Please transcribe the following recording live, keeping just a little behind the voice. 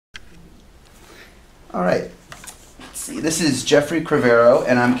All right. Let's see. This is Geoffrey Cravero,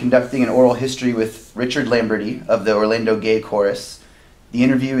 and I'm conducting an oral history with Richard Lamberty of the Orlando Gay Chorus. The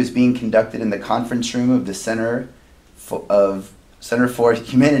interview is being conducted in the conference room of the Center for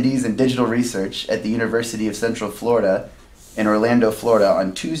Humanities and Digital Research at the University of Central Florida in Orlando, Florida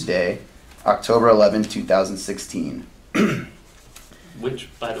on Tuesday, October 11, 2016. Which,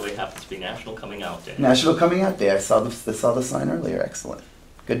 by the way, happens to be National Coming Out Day. National Coming Out Day. I saw the sign earlier. Excellent.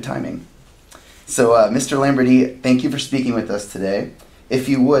 Good timing. So, Mr. Lamberty, thank you for speaking with us today. If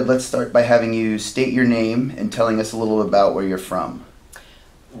you would, let's start by having you state your name and telling us a little about where you're from.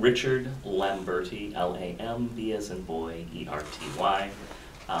 Richard Lamberty, L-A-M-B as in boy, E-R-T-Y.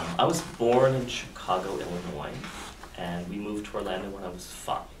 I was born in Chicago, Illinois, and we moved to Orlando when I was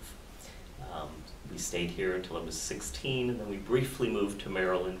 5. We stayed here until I was 16, and then we briefly moved to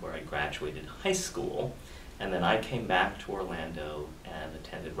Maryland where I graduated high school, and then I came back to Orlando and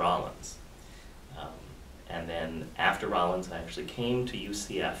attended Rollins. And then after Rollins, I actually came to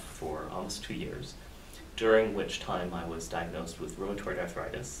UCF for almost 2 years, during which time I was diagnosed with rheumatoid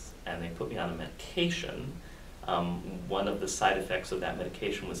arthritis, and they put me on a medication. One of the side effects of that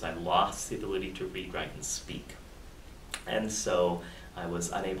medication was I lost the ability to read, write, and speak. And so I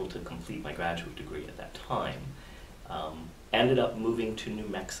was unable to complete my graduate degree at that time. Ended up moving to New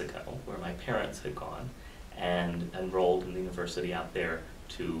Mexico, where my parents had gone, and enrolled in the university out there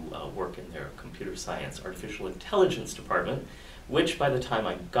to work in their computer science artificial intelligence department, which by the time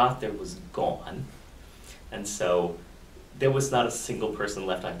I got there was gone. And so there was not a single person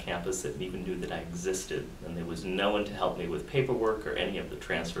left on campus that even knew that I existed, and there was no one to help me with paperwork or any of the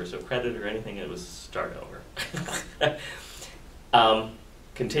transfers of credit or anything. It was start over.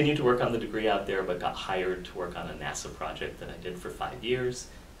 Continued to work on the degree out there, but got hired to work on a NASA project that I did for 5 years,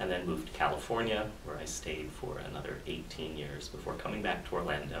 and then moved to California, where I stayed for another 18 years before coming back to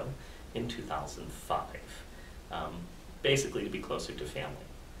Orlando in 2005, basically to be closer to family.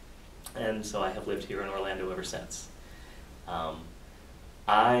 And so I have lived here in Orlando ever since.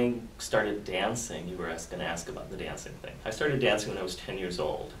 I started dancing. You were going to ask about the dancing thing. I started dancing when I was 10 years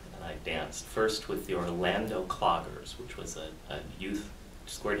old, and I danced first with the Orlando Cloggers, which was a youth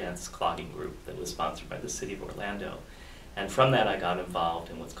square dance clogging group that was sponsored by the city of Orlando. And from that I got involved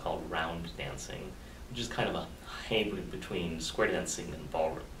in what's called round dancing, which is kind of a hybrid between square dancing and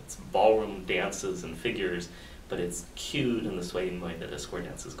ballroom. It's ballroom dances and figures, but it's cued in the swaying way that a square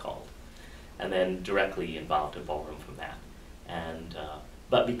dance is called. And then directly involved in ballroom from that. And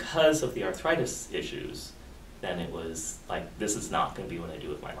but because of the arthritis issues, then it was like, this is not going to be what I do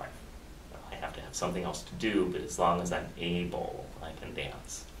with my life. I have to have something else to do, but as long as I'm able, I can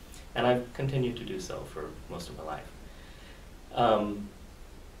dance. And I've continued to do so for most of my life.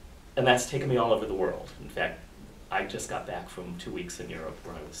 And that's taken me all over the world. In fact, I just got back from 2 weeks in Europe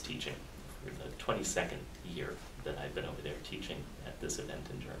where I was teaching for the 22nd year that I've been over there teaching at this event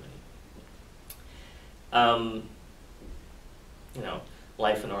in Germany. You know,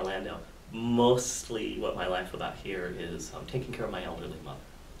 life in Orlando. Mostly what my life about here is taking care of my elderly mother.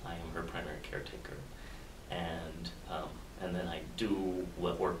 I am her primary caretaker. And then I do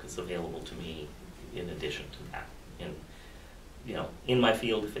what work is available to me in addition to that. In my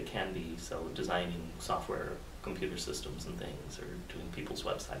field, if it can be, so designing software, computer systems and things, or doing people's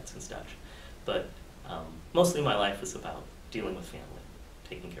websites and such. But mostly my life is about dealing with family,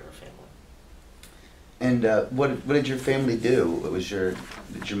 taking care of family. And what did your family do?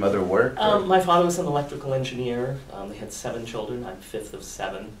 Did your mother work? My father was an electrical engineer. They had 7 children. I'm 5th of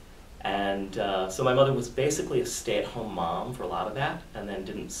 7. And so my mother was basically a stay-at-home mom for a lot of that, and then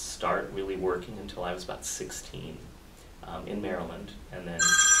didn't start really working until I was about 16 in Maryland. And then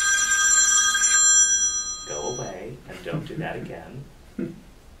go away and don't do that again.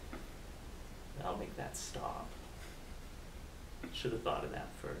 I'll make that stop. Should have thought of that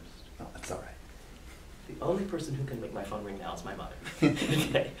first. Oh, that's all right. The only person who can make my phone ring now is my mother.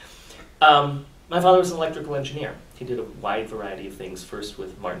 Okay. My father was an electrical engineer. He did a wide variety of things, first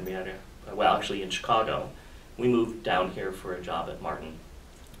with Martin Viera, well, actually in Chicago. We moved down here for a job at Martin,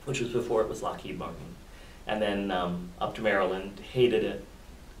 which was before it was Lockheed Martin. And then up to Maryland, hated it,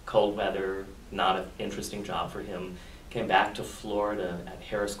 cold weather, not an interesting job for him. Came back to Florida at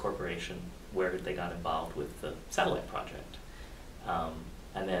Harris Corporation, where they got involved with the satellite project.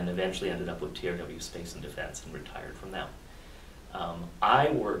 And then eventually ended up with TRW Space and Defense and retired from them. I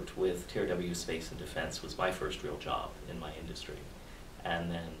worked with TRW Space and Defense, was my first real job in my industry.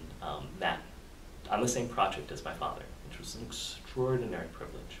 And then that, on the same project as my father, which was an extraordinary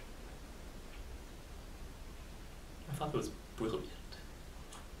privilege. My father was brilliant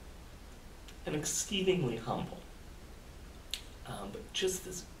and exceedingly humble, but just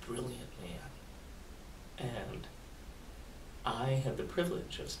this brilliant man. And I had the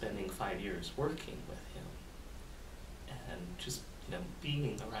privilege of spending 5 years working with him and just,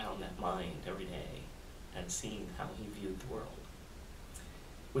 being around that mind every day and seeing how he viewed the world,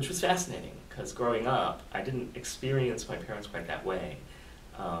 which was fascinating because growing up, I didn't experience my parents quite that way.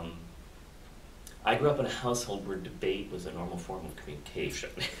 I grew up in a household where debate was a normal form of communication,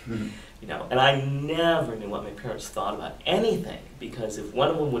 and I never knew what my parents thought about anything, because if one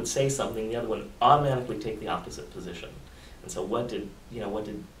of them would say something, the other one would automatically take the opposite position. And so what did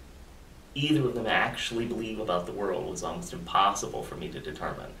either of them actually believe about the world was almost impossible for me to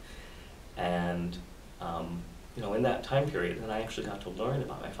determine. And in that time period, then I actually got to learn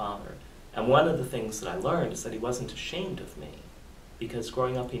about my father. And one of the things that I learned is that he wasn't ashamed of me, because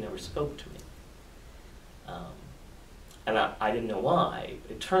growing up he never spoke to me. And I didn't know why.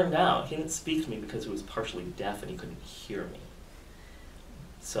 It turned out he didn't speak to me because he was partially deaf and he couldn't hear me.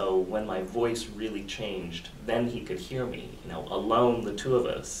 So when my voice really changed, then he could hear me. Alone, the two of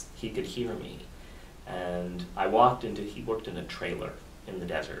us, he could hear me. And he worked in a trailer in the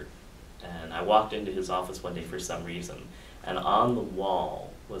desert. And I walked into his office one day for some reason, and on the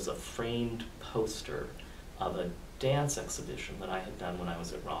wall was a framed poster of a dance exhibition that I had done when I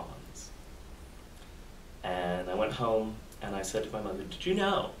was at Rollins. And I went home and I said to my mother, "Did you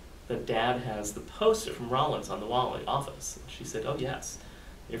know that Dad has the poster from Rollins on the wall in the office?" And she said, "Oh yes,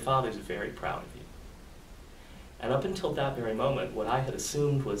 your father's very proud of you." And up until that very moment, what I had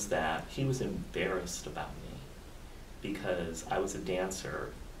assumed was that he was embarrassed about me because I was a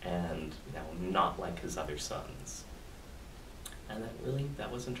dancer and not like his other sons. And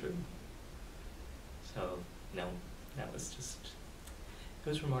that wasn't true. So, that was just, it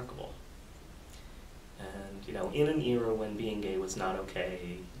was remarkable. And, in an era when being gay was not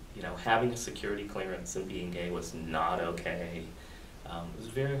okay, having a security clearance and being gay was not okay, it was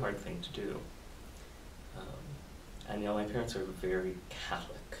a very hard thing to do. And, my parents are very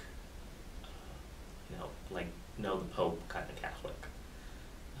Catholic, know the Pope kind of Catholic.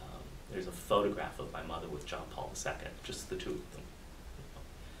 There's a photograph of my mother with John Paul II, just the two of them.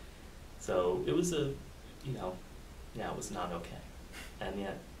 So it was it was not okay. And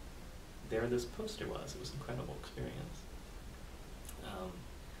yet, there this poster was. It was an incredible experience.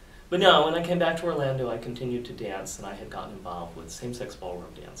 But no, when I came back to Orlando, I continued to dance, and I had gotten involved with same-sex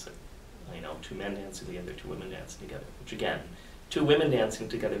ballroom dancing. Two men dancing together, two women dancing together, which again, two women dancing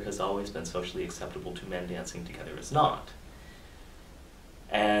together has always been socially acceptable, two men dancing together is not.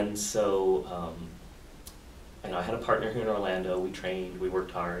 And so, I had a partner here in Orlando. We trained, we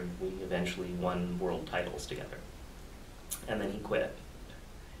worked hard, we eventually won world titles together. And then he quit.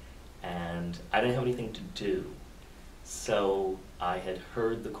 And I didn't have anything to do. So I had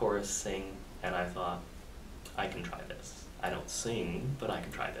heard the chorus sing, and I thought, I can try this. I don't sing, but I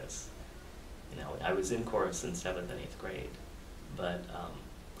can try this. I was in chorus in 7th and 8th grade, but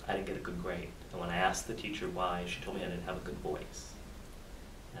I didn't get a good grade. And when I asked the teacher why, she told me I didn't have a good voice.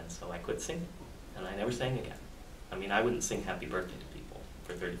 And so I quit singing, and I never sang again. I wouldn't sing Happy Birthday to people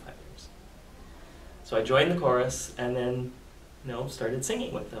for 35 years. So I joined the chorus, and then, started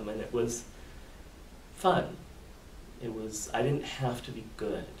singing with them, and it was fun. I didn't have to be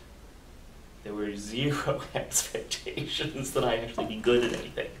good. There were zero expectations that I actually be good at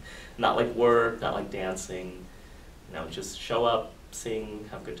anything. Not like work, not like dancing, just show up, sing,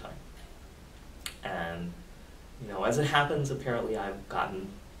 have a good time. And, as it happens, apparently I've gotten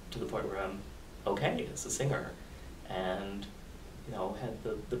to the point where I'm okay as a singer, and, had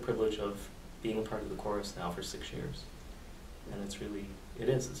the privilege of being a part of the chorus now for 6 years. And it's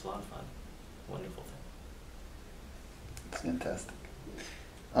a lot of fun, a wonderful thing. It's fantastic.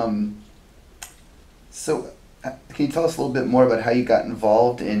 So, can you tell us a little bit more about how you got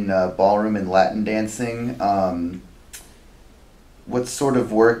involved in ballroom and Latin dancing? What sort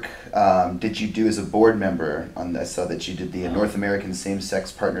of work did you do as a board member? I saw that you did the North American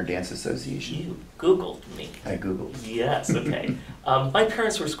Same-Sex Partner Dance Association. You Googled me. I Googled. Yes, okay. My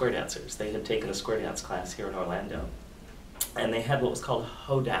parents were square dancers. They had taken a square dance class here in Orlando. And they had what was called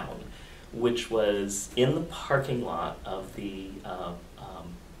Hoedown, which was in the parking lot of the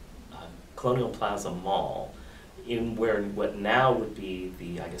Colonial Plaza Mall, in where what now would be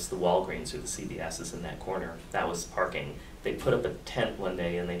the Walgreens or the CVS is in that corner. That was parking. They put up a tent one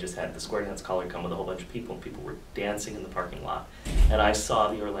day, and they just had the square dance collar come with a whole bunch of people, and people were dancing in the parking lot. And I saw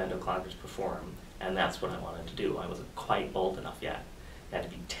the Orlando Cloggers perform, and that's what I wanted to do. I wasn't quite old enough yet. I had to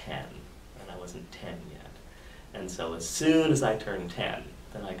be 10, and I wasn't 10 yet. And so as soon as I turned 10,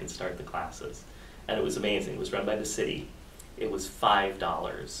 then I could start the classes. And it was amazing. It was run by the city. It was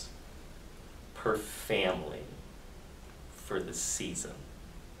 $5 per family for the season.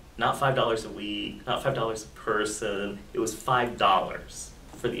 not $5 a week, not $5 a person. It was $5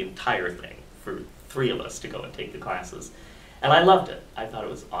 for the entire thing, for 3 of us to go and take the classes. And I loved it. I thought it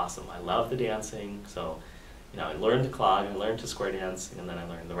was awesome. I loved the dancing. So, you know, I learned to clog, I learned to square dance, and then I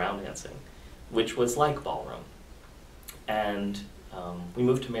learned the round dancing, which was like ballroom. And we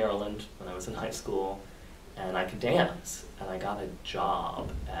moved to Maryland when I was in high school, and I could dance. And I got a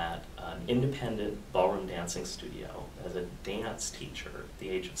job at an independent ballroom dancing studio as a dance teacher at the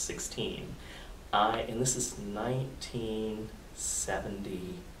age of 16. And this is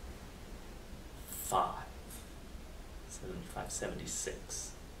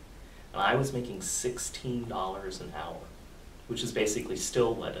 76. And I was making $16 an hour, which is basically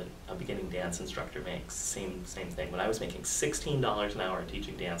still what a beginning dance instructor makes, same thing. But I was making $16 an hour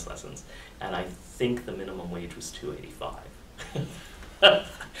teaching dance lessons, and I think the minimum wage was $2.85.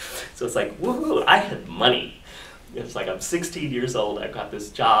 So it's like, woohoo, I had money. It's like I'm 16 years old, I've got this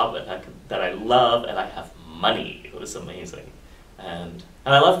job that I love, and I have money. It was amazing. And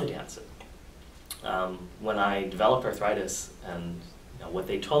I love the dancing. When I developed arthritis, and you know, what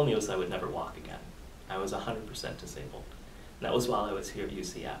they told me was I would never walk again. I was 100% disabled. And that was while I was here at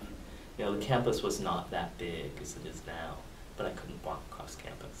UCF. You know, the campus was not that big as it is now, but I couldn't walk across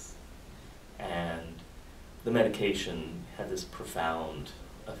campus. And the medication had this profound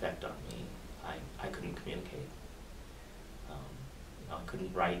effect on me. I couldn't communicate. You know, I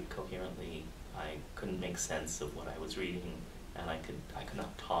couldn't write coherently. I couldn't make sense of what I was reading, and I could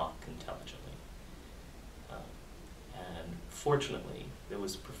not talk intelligently. And fortunately, there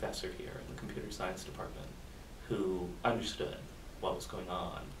was a professor here in the computer science department who understood what was going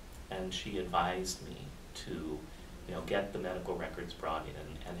on, and she advised me to, you know, get the medical records brought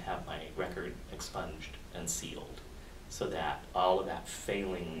in and have my record expunged and sealed, so that all of that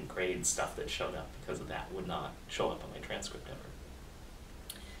failing grade stuff that showed up because of that would not show up on my transcript ever.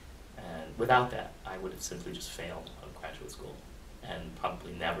 And without that, I would have simply just failed out of graduate school and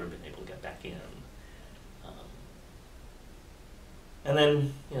probably never been able to get back in. And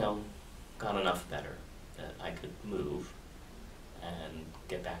then, you know, got enough better that I could move and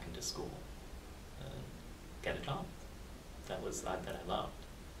get back into school and get a job that I loved.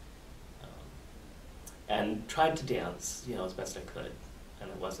 And tried to dance, you know, as best I could,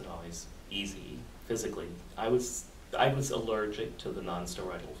 and it wasn't always easy physically. I was allergic to the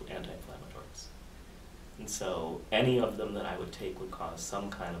non-steroidal anti-inflammatories, and so any of them that I would take would cause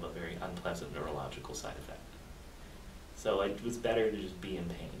some kind of a very unpleasant neurological side effect. So it was better to just be in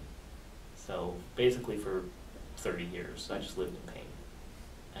pain. So basically for 30 years, I just lived in pain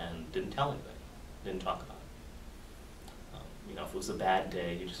and didn't tell anybody, didn't talk about it. You know, if it was a bad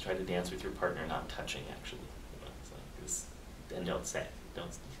day, you just try to dance with your partner, not touching, actually. You know, it's like this, and don't say it.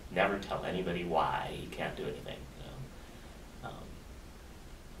 Don't never tell anybody why you can't do anything. You know?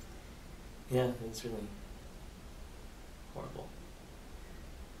 Yeah, it's really horrible.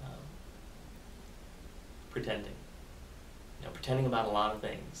 Pretending. You know, pretending about a lot of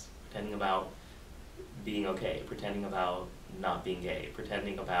things. Pretending about being okay. Pretending about not being gay.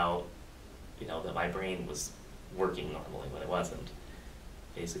 Pretending about, you know, that my brain was working normally when it wasn't.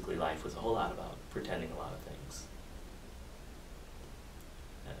 Basically, life was a whole lot about pretending a lot of things.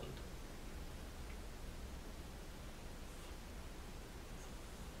 And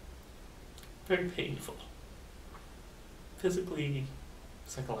very painful. Physically,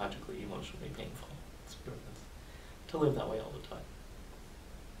 psychologically, emotionally painful experience to live that way all the time.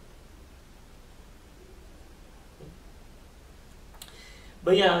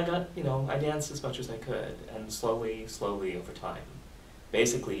 But yeah, I danced as much as I could, and slowly over time.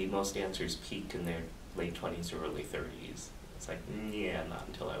 Basically, most dancers peak in their late 20s or early 30s. It's like, yeah, not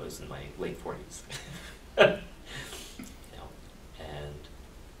until I was in my late 40s. You know, and,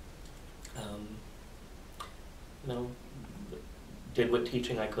 you know, did what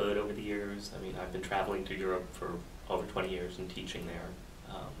teaching I could over the years. I mean, I've been traveling to Europe for over 20 years and teaching there.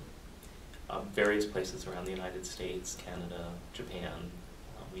 Various places around the United States, Canada, Japan.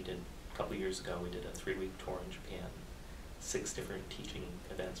 We did, a couple of years ago, we did a 3-week tour in Japan. 6 different teaching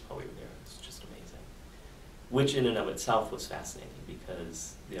events while we were there. It's just amazing. Which in and of itself was fascinating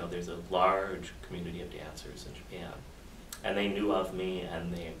because, you know, there's a large community of dancers in Japan. And they knew of me,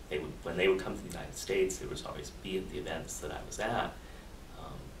 and they would, when they would come to the United States, they would always be at the events that I was at.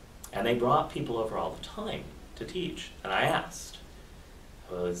 And they brought people over all the time to teach, and I asked.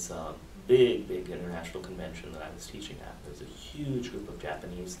 It was a big international convention that I was teaching at. There was a huge group of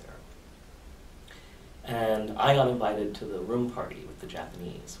Japanese there. And I got invited to the room party with the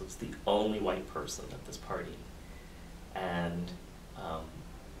Japanese. I was the only white person at this party. And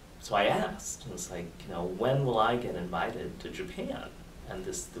so I asked, and it's like, you know, when will I get invited to Japan? and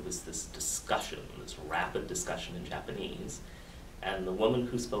there was this discussion, this rapid discussion in Japanese, and the woman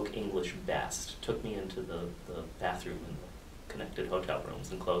who spoke English best took me into the bathroom in the connected hotel rooms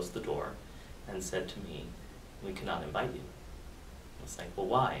and closed the door and said to me, "We cannot invite you." I was like, "Well,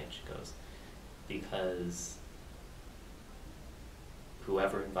 why?" And she goes, "Because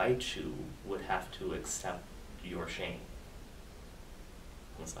whoever invites you would have to accept your shame."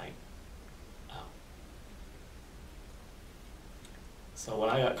 I was like, oh. So when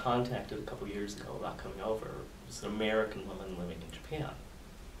I got contacted a couple years ago about coming over, it was an American woman living in Japan.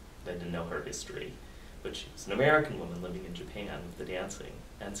 I didn't know her history, but she was an American woman living in Japan with the dancing.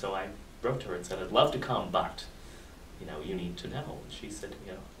 And so I wrote to her and said, "I'd love to come, but you need to know." And she said to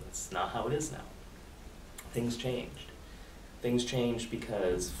me, "That's not how it is now." Things changed. Things changed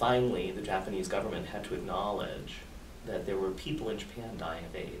because finally the Japanese government had to acknowledge that there were people in Japan dying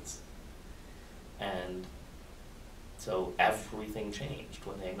of AIDS. And so everything changed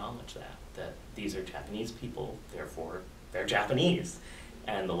when they acknowledged that these are Japanese people, therefore they're Japanese.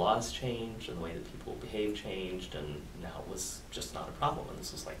 And the laws changed, and the way that people behave changed, and now it was just not a problem. And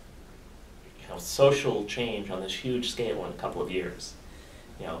this was like, social change on this huge scale in a couple of years.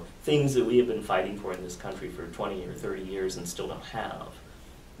 Things that we have been fighting for in this country for 20 or 30 years and still don't have,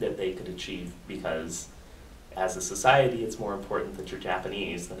 that they could achieve because as a society it's more important that you're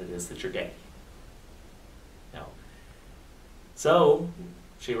Japanese than it is that you're gay. So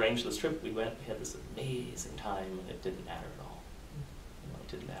she arranged this trip, we went, we had this amazing time, and it didn't matter at all.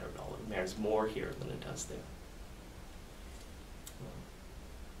 It didn't matter at all. It matters more here than it does there.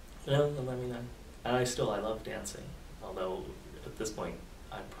 And I love dancing, although at this point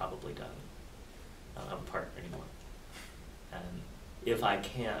I'm probably done. I don't have a partner anymore. And if I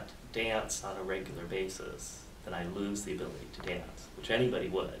can't dance on a regular basis, then I lose the ability to dance, which anybody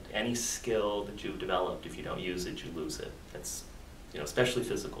would. Any skill that you've developed, if you don't use it, you lose it. It's, especially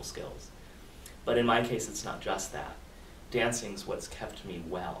physical skills. But in my case, it's not just that. Dancing's what's kept me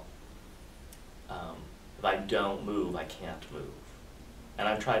well. If I don't move, I can't move. And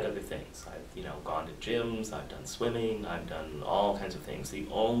I've tried other things. I've gone to gyms, I've done swimming, I've done all kinds of things. The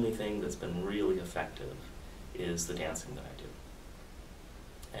only thing that's been really effective is the dancing that I do.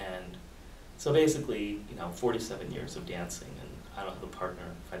 And so basically, 47 years of dancing, and I don't have a partner.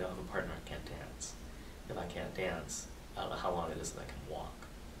 If I don't have a partner, I can't dance. If I can't dance, I don't know how long it is that I can walk.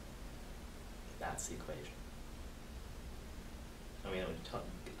 That's the equation.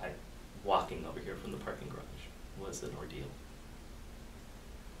 Walking over here from the parking garage was an ordeal.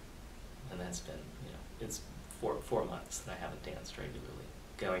 And that's been, it's 4 months that I haven't danced regularly,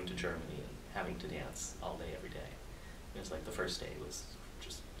 going to Germany and having to dance all day, every day. It was like the first day was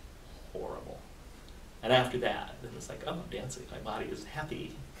just horrible. And after that, then it's like, oh, I'm dancing, my body is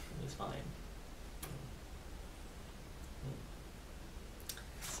happy, it was fine.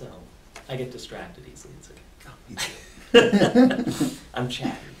 So, I get distracted easily, it's okay. I'm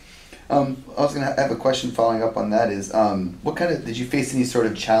chatty. I was going to have a question following up on that is, did you face any sort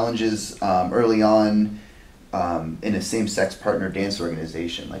of challenges early on in a same-sex partner dance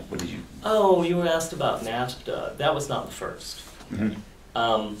organization? Like, what did you... Oh, you were asked about NASSPDA. That was not the first.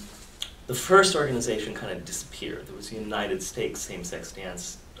 Mm-hmm. The first organization kind of disappeared. There was the United States Same-Sex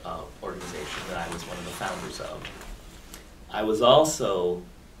Dance organization that I was one of the founders of. I was also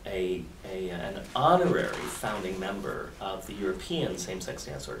an honorary founding member of the European Same-Sex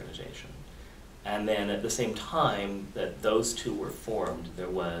Dance Organization. And then at the same time that those two were formed, there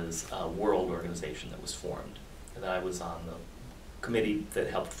was a world organization that was formed. And I was on the committee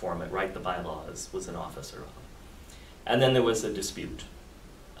that helped form it, write the bylaws, was an officer of. And then there was a dispute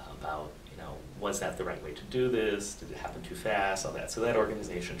about, was that the right way to do this? Did it happen too fast? All that. So that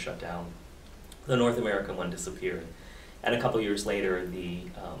organization shut down. The North American one disappeared. And a couple years later, the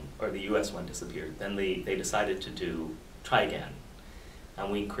US one disappeared. Then they decided to try again.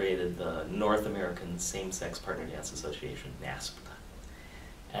 And we created the North American Same-Sex Partner Dance Association, NASSPDA.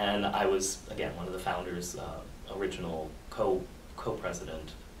 And I was, again, one of the founders, original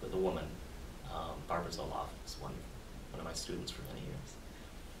co-president with a woman, Barbara Zoloff, was one of my students for many years.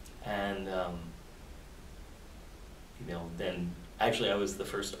 And, then actually I was the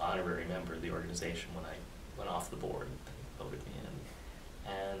first honorary member of the organization when I went off the board. They voted me in.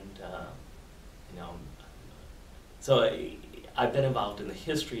 And, so I've been involved in the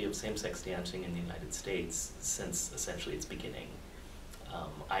history of same-sex dancing in the United States since essentially its beginning.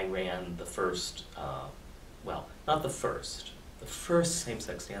 I ran the first, not the first. The first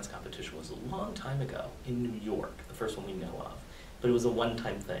same-sex dance competition was a long time ago in New York, the first one we know of. But it was a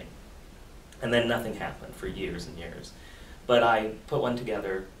one-time thing. And then nothing happened for years and years. But I put one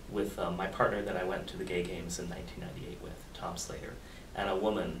together with my partner that I went to the Gay Games in 1998 with, Tom Slater. and a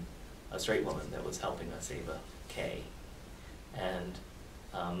woman, a straight woman that was helping us, Ava Kay. And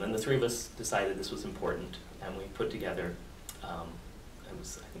then the three of us decided this was important, and we put together, I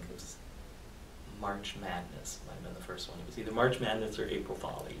think it was March Madness, might have been the first one. It was either March Madness or April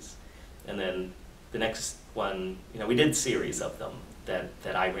Follies. And then the next one, we did series of them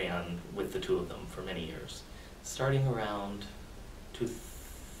that I ran with the two of them for many years, starting around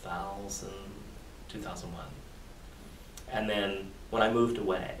 2000, 2001. And then when I moved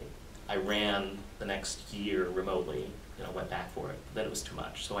away, I ran the next year remotely, went back for it. Then it was too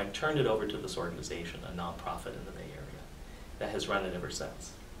much. So I turned it over to this organization, a nonprofit in the Bay Area, that has run it ever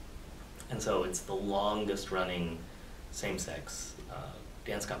since. And so it's the longest running same-sex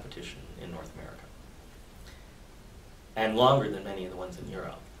dance competition in North America. And longer than many of the ones in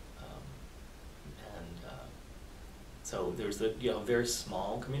Europe. So there's a very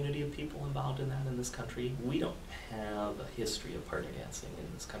small community of people involved in that in this country. We don't have a history of partner dancing in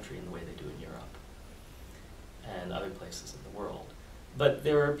this country in the way they do in Europe and other places in the world. But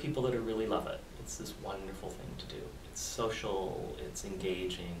there are people that really love it. It's this wonderful thing to do. It's social, it's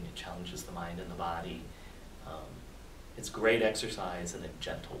engaging, it challenges the mind and the body. It's great exercise in a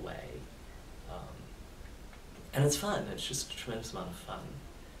gentle way. And it's fun. It's just a tremendous amount of fun.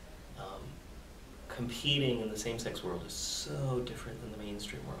 Competing in the same-sex world is so different than the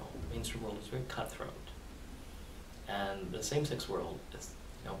mainstream world. The mainstream world is very cutthroat. And the same-sex world is,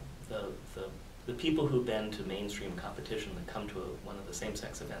 the people who've been to mainstream competition that come to one of the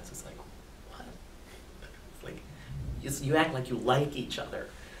same-sex events is like, what? It's like, you act like you like each other.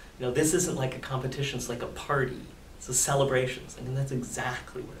 This isn't like a competition, it's like a party. It's a celebration. And that's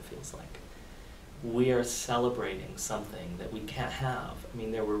exactly what it feels like. We are celebrating something that we can't have.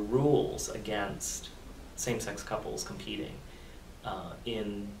 There were rules against same-sex couples competing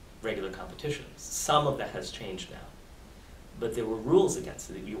in regular competitions. Some of that has changed now. But there were rules against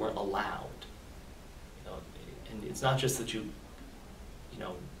it that you weren't allowed. And it's not just that you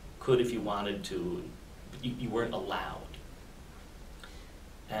could if you wanted to, but you weren't allowed.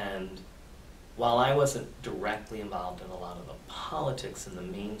 And while I wasn't directly involved in a lot of the politics in the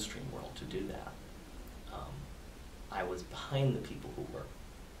mainstream world to do that, I was behind the people who were.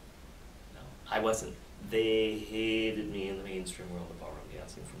 I wasn't, they hated me in the mainstream world of ballroom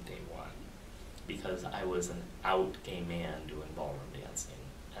dancing from day one because I was an out gay man doing ballroom dancing,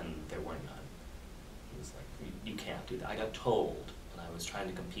 and there were none. It was like, you can't do that. I got told when I was trying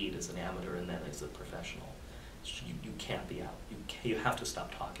to compete as an amateur and then as a professional, you can't be out. You have to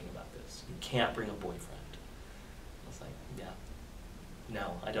stop talking about this. You can't bring a boyfriend. I was like, yeah,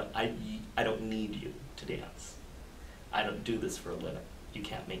 no, I don't need you to dance. I don't do this for a living. You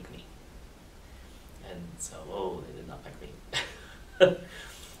can't make me. And so, they did not like me.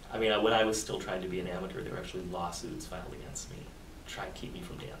 When I was still trying to be an amateur, there were actually lawsuits filed against me, trying to keep me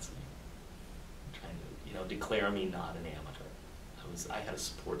from dancing, trying to, declare me not an amateur. I had a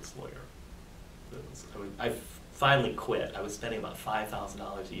sports lawyer. I finally quit. I was spending about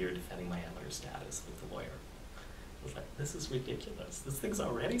 $5,000 a year defending my amateur status with the lawyer. I was like, this is ridiculous. This thing's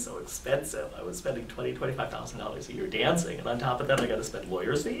already so expensive. I was spending $20,000, $25,000 a year dancing, and on top of that, I got to spend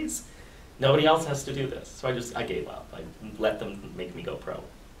lawyer's fees. Nobody else has to do this. So I gave up. I let them make me go pro.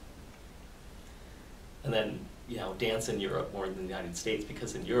 And then, dance in Europe more than the United States,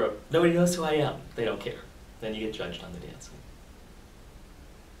 because in Europe, nobody knows who I am. They don't care. Then you get judged on the dancing.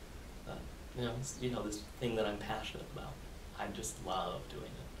 This thing that I'm passionate about. I just love doing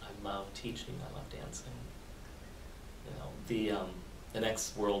it. I love teaching. I love dancing. The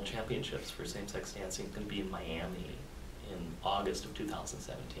next World Championships for same-sex dancing is going to be in Miami in August of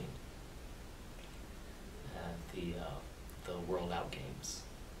 2017 at the World Out Games,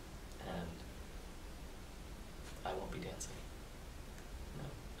 and I won't be dancing.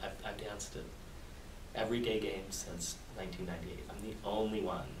 I've danced at every gay games since 1998. I'm the only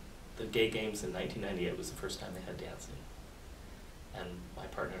one. The gay games in 1998 was the first time they had dancing, and my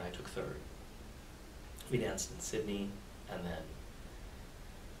partner and I took third. We danced in Sydney, and then,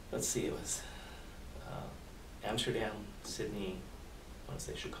 let's see, it was Amsterdam, Sydney, I want to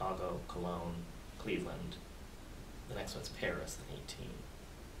say Chicago, Cologne, Cleveland. The next one's Paris in 18.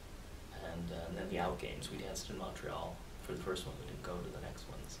 And then the Out Games, we danced in Montreal for the first one. We didn't go to the next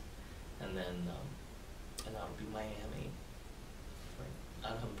ones. And then, and now it'll be Miami. I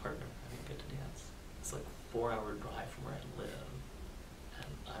don't have a partner. I don't get to dance. It's like a 4-hour drive from where I live,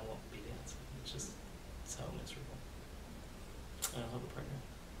 and I won't be dancing. It's just so miserable. I don't have a partner.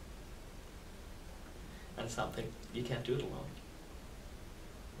 And it's something, you can't do it alone.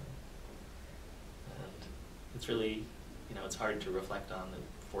 And it's really, it's hard to reflect on that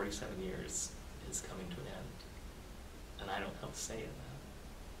 47 years is coming to an end. And I don't have a say in that.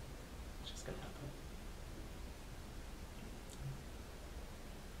 It's just going to happen.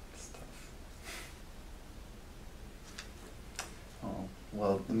 Oh,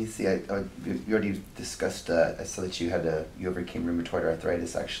 well, let me see. You already discussed. I saw that you overcame rheumatoid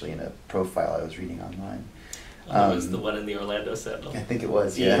arthritis actually in a profile I was reading online. It was the one in the Orlando Sentinel. I think it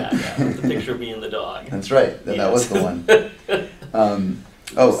was. Yeah. The picture of me and the dog. That's right. Then that was the one.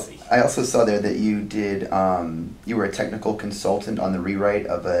 I also saw there that you did. You were a technical consultant on the rewrite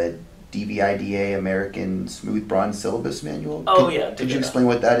of a DVIDA American Smooth Bronze Syllabus manual. Could you explain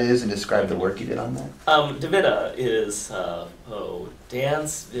what that is and describe the work you did on that? DVIDA is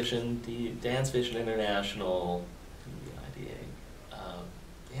Dance Vision International. DVIDA.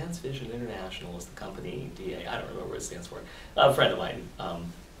 Dance Vision International is the company. DA. I don't remember what it stands for. A friend of mine,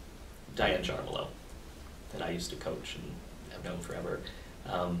 Diane Jarmelo, that I used to coach and have known forever.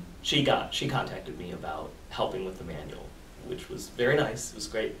 She contacted me about helping with the manual, which was very nice. It was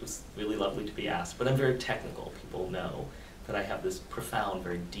great. It was really lovely to be asked. But I'm very technical. People know that I have this profound,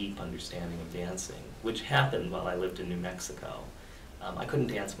 very deep understanding of dancing, which happened while I lived in New Mexico. I couldn't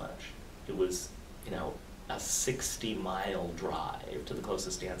dance much. It was, a 60-mile drive to the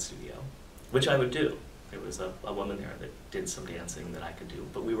closest dance studio, which I would do. There was a woman there that did some dancing that I could do.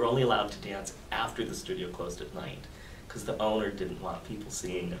 But we were only allowed to dance after the studio closed at night, because the owner didn't want people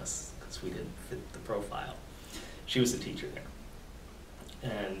seeing us, because we didn't fit the profile. She was the teacher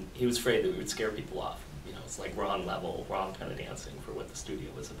there. And he was afraid that we would scare people off. It's like wrong level, wrong kind of dancing for what the studio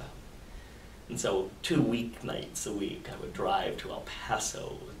was about. And so 2 weeknights a week, I would drive to El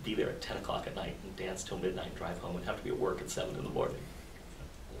Paso, be there at 10 o'clock at night, and dance till midnight, drive home, and have to be at work at 7 in the morning.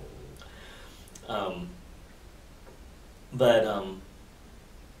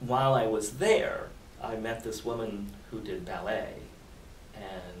 While I was there, I met this woman who did ballet,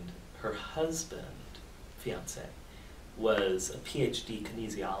 and her husband, fiance, was a PhD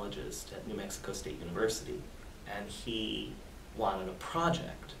kinesiologist at New Mexico State University, and he wanted a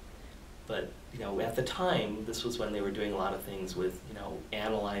project. But at the time, this was when they were doing a lot of things with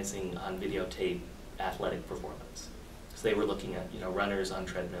analyzing on videotape athletic performance. So they were looking at runners on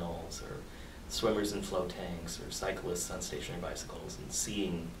treadmills, or swimmers in float tanks, or cyclists on stationary bicycles, and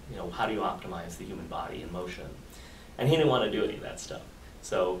seeing how do you optimize the human body in motion. And he didn't want to do any of that stuff.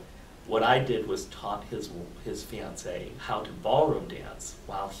 So what I did was taught his fiance how to ballroom dance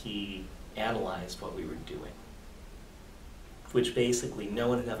while he analyzed what we were doing, which basically no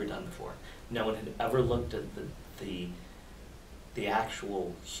one had ever done before. No one had ever looked at the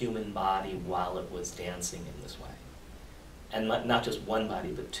actual human body while it was dancing in this way. And not just one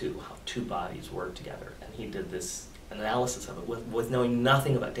body, but two, how two bodies work together. And he did this analysis of it with knowing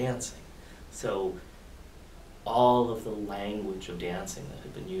nothing about dancing. So all of the language of dancing that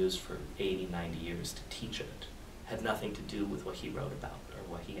had been used for 80, 90 years to teach it had nothing to do with what he wrote about or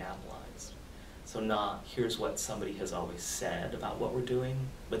what he analyzed. So not, here's what somebody has always said about what we're doing,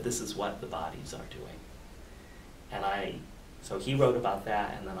 but this is what the bodies are doing. And so he wrote about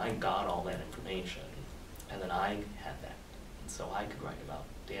that, and then I got all that information, and then I had that. And so I could write about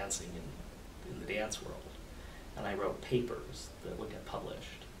dancing in the dance world. And I wrote papers that would get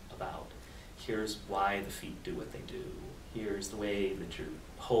published about, here's why the feet do what they do. Here's the way that your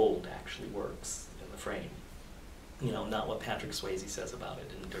hold actually works in the frame. Not what Patrick Swayze says about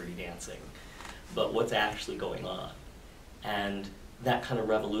it in Dirty Dancing, but what's actually going on. And that kind of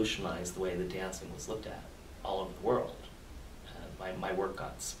revolutionized the way that dancing was looked at all over the world. And my work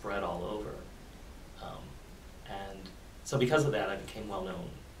got spread all over. And so because of that, I became well known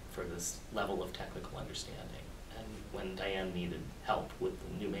for this level of technical understanding. And when Diane needed help with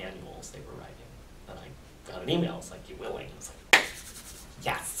the new manuals they were writing, then I got an email. It's like, you willing? I was like,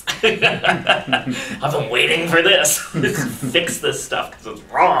 yes. I've been waiting for this. Fix this stuff because it's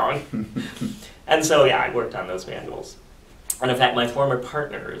wrong. And so, yeah, I worked on those manuals. And in fact, my former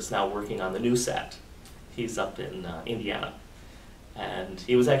partner is now working on the new set. He's up in Indiana. And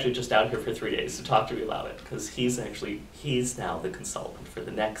he was actually just out here for 3 days to talk to me about it, because he's now the consultant for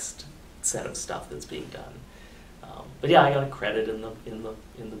the next set of stuff that's being done. But yeah, I got a credit in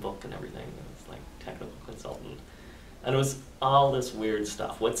the book and everything. It was like technical consultant. And it was all this weird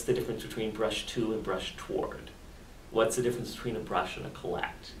stuff. What's the difference between brush to and brush toward? What's the difference between a brush and a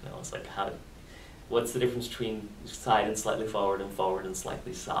collect? It's like what's the difference between side and slightly forward and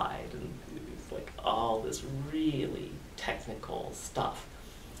slightly side? And it's like all this really technical stuff,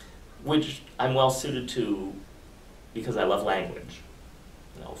 which I'm well suited to because I love language.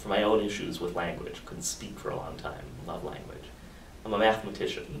 For my own issues with language, couldn't speak for a long time, love language. I'm a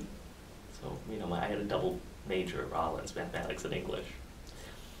mathematician, so I had a double major at Rollins, mathematics and English.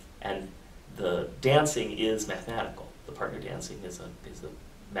 And the dancing is mathematical. the partner dancing is a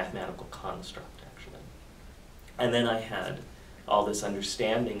mathematical construct, actually. And then I had all this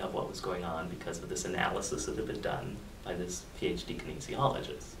understanding of what was going on because of this analysis that had been done by this PhD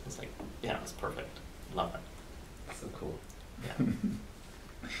kinesiologist. It's like, yeah, it's perfect. Love it. So cool. Yeah.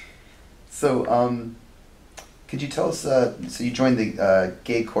 So, could you tell us, so you joined the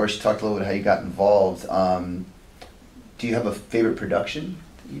gay course, you talked a little bit how you got involved. Do you have a favorite production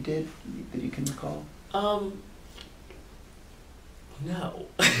that you did, that you can recall? No.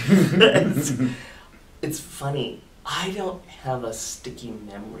 It's funny. I don't have a sticky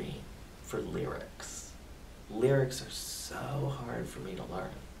memory for lyrics. Lyrics are so hard for me to learn.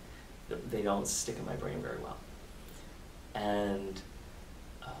 They don't stick in my brain very well. And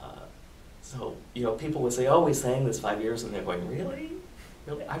so, you know, people would say, oh, we sang this 5 years, and they're going, really?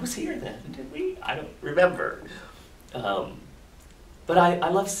 Really? I was here then, did we? I don't remember. But I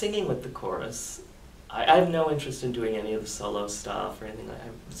love singing with the chorus. I have no interest in doing any of the solo stuff or anything.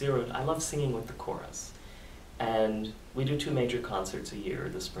 I love singing with the chorus. And we do 2 major concerts a year,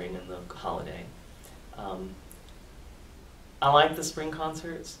 the spring and the holiday. I like the spring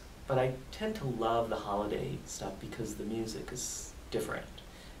concerts, but I tend to love the holiday stuff because the music is different.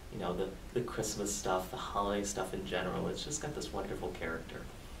 You know, the Christmas stuff, the holiday stuff in general, it's just got this wonderful character.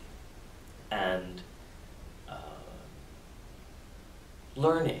 And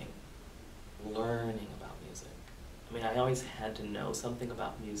learning about music. I mean, I always had to know something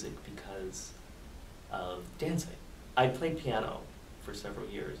about music because of dancing. I played piano for several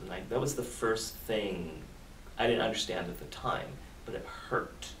years, and that was the first thing I didn't understand at the time, but it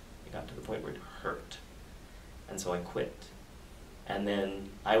hurt. It got to the point where it hurt. And so I quit. And then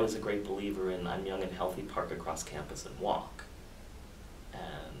I was a great believer in I'm young and healthy, park across campus and walk.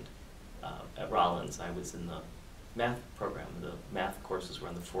 And at Rollins, I was in the math program. The math courses were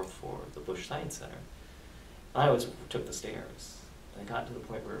on the 4th floor of the Bush Science Center. I always took the stairs. And I got to the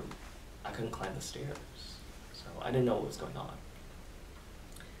point where I couldn't climb the stairs. So I didn't know what was going on.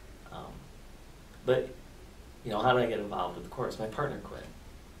 But, you know, how did I get involved with the course? My partner quit.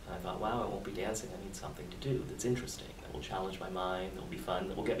 And I thought, wow, I won't be dancing. I need something to do that's interesting, that will challenge my mind, that will be fun,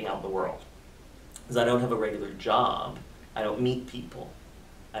 that will get me out in the world. Because I don't have a regular job. I don't meet people.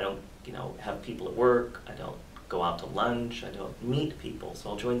 I don't, you know, have people at work. I don't go out to lunch. I don't meet people.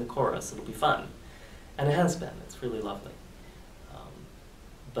 So I'll join the chorus. It'll be fun. And it has been. It's really lovely.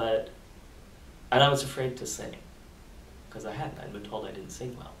 And I was afraid to sing, because I'd been told I didn't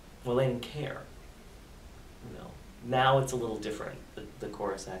sing well. Well, they didn't care. You know, now it's a little different. The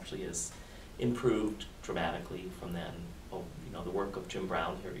chorus actually is improved dramatically from then. Oh, you know, the work of Jim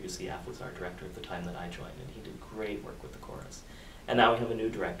Brown here at UCF was our director at the time that I joined, and he did great work with the chorus. And now we have a new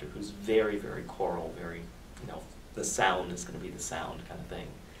director who's very, very choral, very, you know, the sound is going to be the sound kind of thing.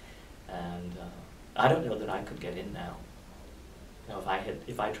 And I don't know that I could get in now. You know,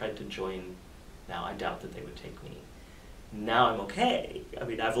 if I tried to join now, I doubt that they would take me. Now I'm okay. I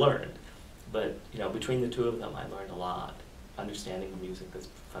mean, I've learned. But, you know, between the 2 of them, I learned a lot. Understanding the music that's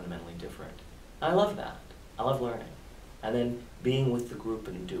fundamentally different. I love that. I love learning. And then being with the group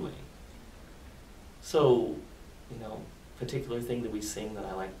and doing. So, you know, particular thing that we sing that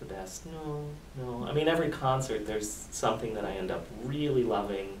I like the best? No. I mean, every concert, there's something that I end up really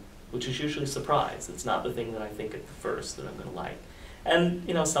loving, which is usually a surprise. It's not the thing that I think at the first that I'm going to like. And,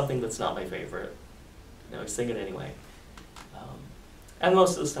 you know, something that's not my favorite. You know, I sing it anyway. And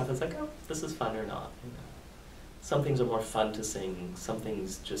most of the stuff is like, oh, this is fun or not. You know. Some things are more fun to sing. Some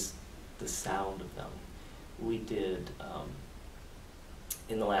things just the sound of them. We did,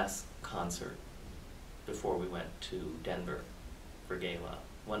 in the last concert, before we went to Denver for GALA,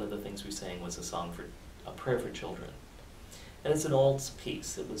 one of the things we sang was a prayer for children. And it's an old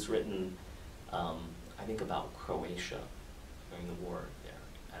piece. It was written, I think, about Croatia during the war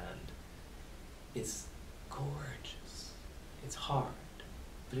there. And it's gorgeous. It's hard,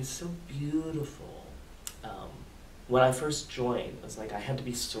 but it's so beautiful. When I first joined, it was like I had to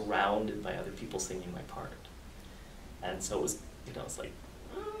be surrounded by other people singing my part. And so it was, you know, it's like,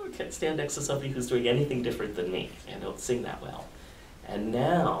 oh, I can't stand next to somebody who's doing anything different than me. I don't sing that well. And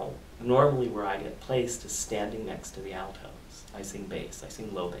now, normally where I get placed is standing next to the altos. I sing bass, I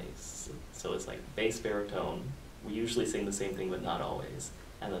sing low bass. So it's like bass, baritone. We usually sing the same thing, but not always.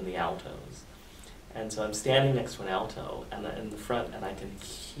 And then the altos. And so I'm standing next to an alto and in the front, and I can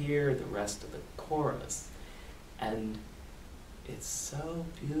hear the rest of the chorus. And it's so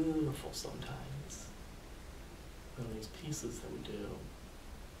beautiful sometimes. One of these pieces that we do.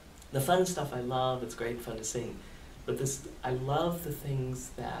 The fun stuff I love, it's great fun to sing. But I love the things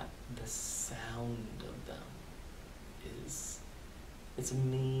that the sound of them it's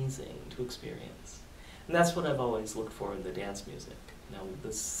amazing to experience. And that's what I've always looked for in the dance music. You know,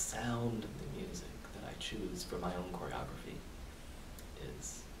 the sound of the music that I choose for my own choreography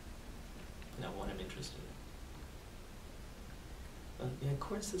is, you know, what I'm interested in. But yeah,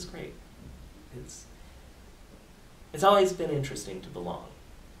 chorus is great. It's always been interesting to belong.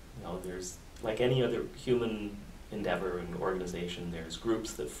 You know, there's, like any other human endeavor and organization, there's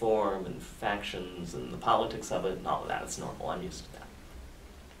groups that form and factions and the politics of it and all of that. It's normal. I'm used to that.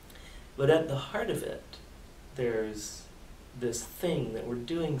 But at the heart of it, there's this thing that we're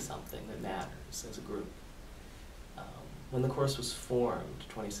doing something that matters as a group. When the course was formed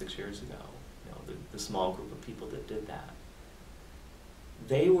 26 years ago, you know, the small group of people that did that,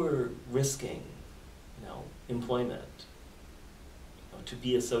 they were risking, you know, employment, you know, to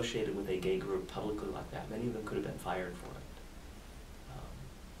be associated with a gay group publicly like that. Many of them could have been fired for it.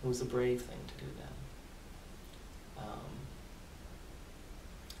 It was a brave thing to do then.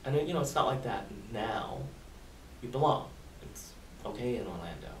 And you know, it's not like that now. You belong. It's okay in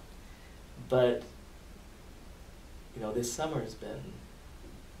Orlando. But, you know, this summer has been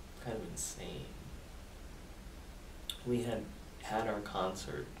kind of insane. We had our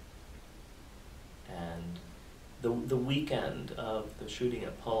concert, and the weekend of the shooting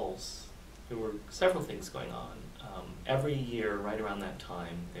at Pulse, there were several things going on. Every year, right around that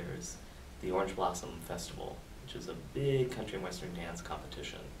time, there's the Orange Blossom Festival, which is a big country and western dance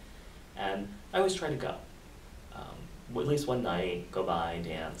competition. And I always try to go. At least one night, go by,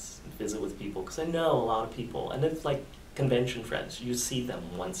 dance, and visit with people, because I know a lot of people, and it's like convention friends. You see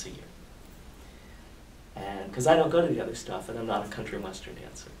them once a year. And because I don't go to the other stuff, and I'm not a country and western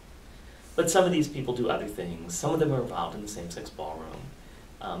dancer. But some of these people do other things. Some of them are involved in the same-sex ballroom.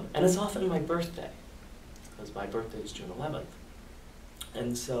 And it's often my birthday, because my birthday is June 11th.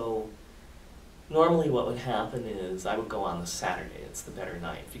 And so normally what would happen is I would go on the Saturday. It's the better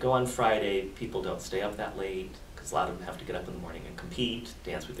night. If you go on Friday, people don't stay up that late, because a lot of them have to get up in the morning and compete,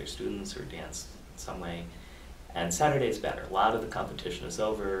 dance with their students, or dance in some way. And Saturday's better. A lot of the competition is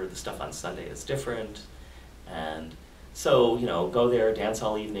over. The stuff on Sunday is different. And so, you know, go there, dance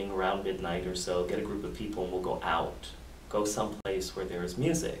all evening around midnight or so, get a group of people, and we'll go out. Go someplace where there's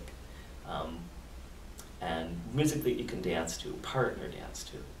music. And music that you can dance to, partner dance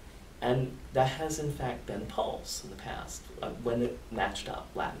to. And that has in fact been Pulse in the past. When it matched up,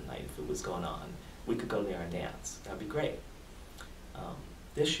 Latin night, if it was going on, we could go there and dance. That'd be great.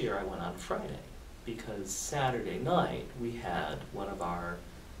 This year I went on Friday, because Saturday night we had one of our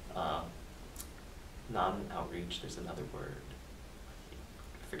non-outreach, there's another word.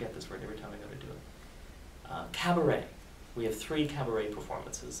 I forget this word every time I go to do it. Cabaret. We have 3 cabaret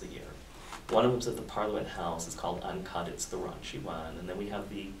performances a year. One of them's at the Parliament House. It's called Uncut. It's the raunchy one. And then we have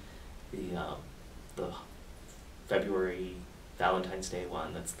the February Valentine's Day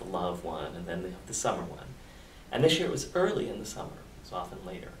one. That's the love one. And then they have the summer one. And this year it was early in the summer. It was often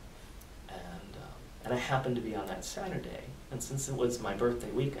later. And I happened to be on that Saturday. And since it was my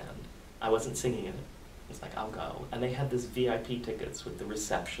birthday weekend, I wasn't singing in it. It was like, I'll go. And they had this VIP tickets with the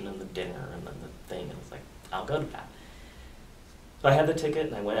reception and the dinner and then the thing. And it was like, I'll go to that. So I had the ticket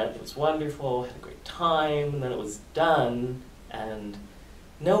and I went. It was wonderful, had a great time, and then it was done, and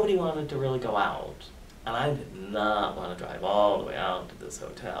nobody wanted to really go out. And I did not want to drive all the way out to this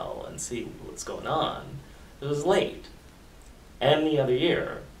hotel and see what's going on. It was late. Any other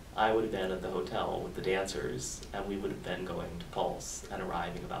year, I would have been at the hotel with the dancers, and we would have been going to Pulse and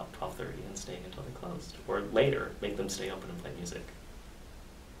arriving about 12:30 and staying until they closed. Or later, make them stay open and play music.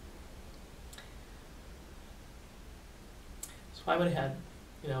 So I would have had,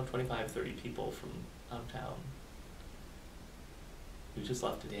 you know, 25, 30 people from out of town who just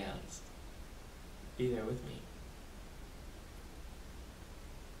love to dance, be there with me.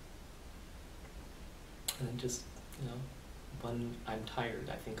 And then just, you know, when I'm tired,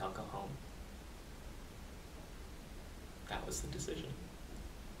 I think I'll go home. That was the decision.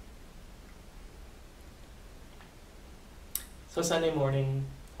 So Sunday morning,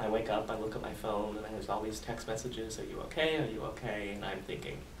 I wake up, I look at my phone, and there's all these text messages, are you okay, are you okay? And I'm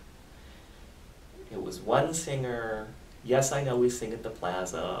thinking, it was one singer, yes, I know we sing at the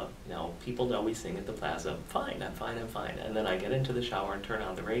Plaza, you know, people know we sing at the Plaza, fine, I'm fine, I'm fine. And then I get into the shower and turn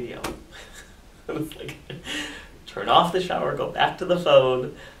on the radio. It's like, turn off the shower, go back to the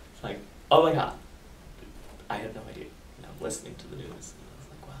phone. It's like, oh my God, I had no idea. You know, I'm listening to the news, and I was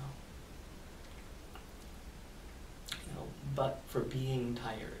like, wow. You know, but for being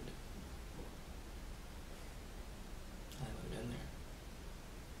tired, I would have been there.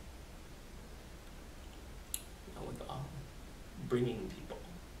 You know, with bringing people.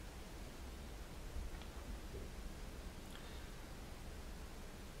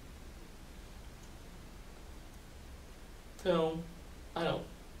 So, I'm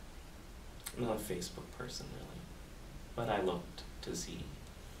not a Facebook person really, but I looked to see.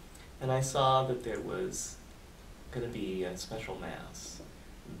 And I saw that there was going to be a special mass.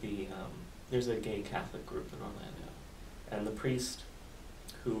 There's a gay Catholic group in Orlando, and the priest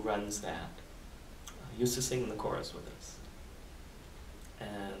who runs that used to sing in the chorus with us.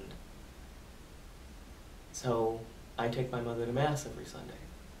 And so I take my mother to Mass every Sunday,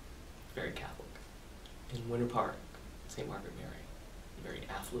 very Catholic, in Winter Park, St. Margaret Mary, very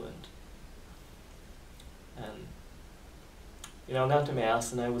affluent. And, you know, I got to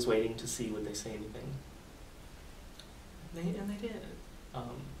Mass and I was waiting to see would they say anything. And they did.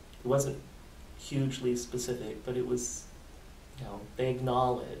 It wasn't hugely specific, but it was, you know, they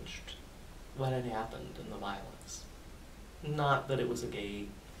acknowledged what had happened in the violence. Not that it was a gay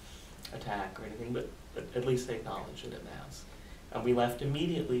attack or anything, but at least they acknowledged it at Mass. And we left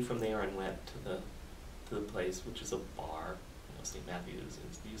immediately from there and went to the place, which is a bar, you know, St. Matthew's.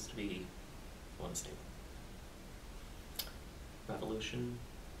 It used to be, I want to say, Revolution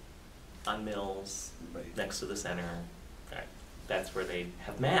on Mills, Right. next to the center. Right. That's where they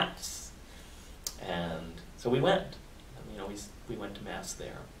have Mass. And so we went. And, you know, we went to Mass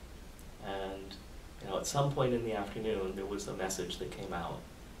there. And, you know, at some point in the afternoon, there was a message that came out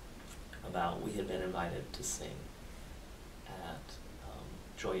about we had been invited to sing at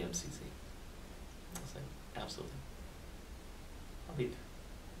Joy MCC. I was like, absolutely. I'll be there.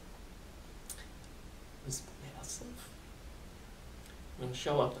 It was massive. I'm going to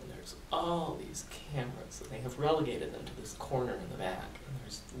show up and there's all these cameras and they have relegated them to this corner in the back and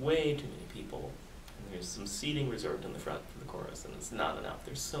there's way too many people and there's some seating reserved in the front for the chorus and it's not enough.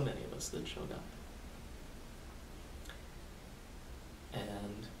 There's so many of us that showed up.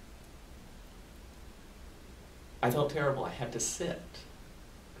 And I felt terrible. I had to sit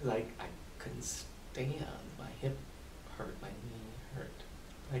because I couldn't stand. My hip hurt, my knee hurt.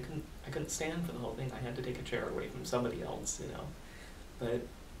 I couldn't stand for the whole thing. I had to take a chair away from somebody else, you know.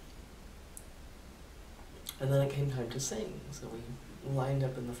 And then it came time to sing, so we lined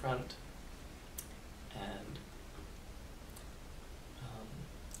up in the front, and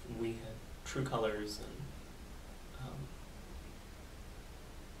we had True Colors and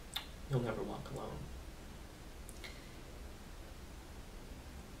You'll Never Walk Alone.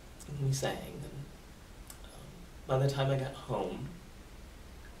 And we sang, and by the time I got home,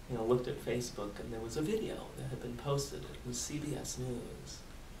 you know, looked at Facebook and there was a video that had been posted. It was CBS News.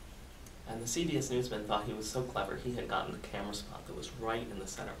 And the CBS newsman thought he was so clever, he had gotten the camera spot that was right in the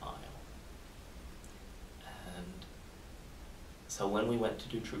center aisle. And so when we went to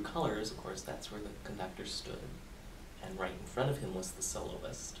do True Colors, of course, that's where the conductor stood. And right in front of him was the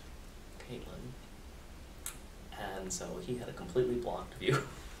soloist, Caitlin. And so he had a completely blocked view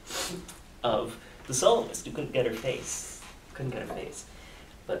of the soloist who couldn't get her face.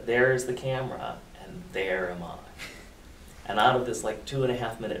 But there's the camera, and there am I. And out of this like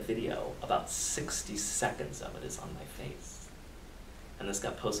 2.5-minute video, about 60 seconds of it is on my face. And this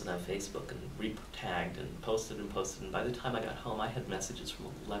got posted on Facebook and re-tagged and posted, and by the time I got home, I had messages from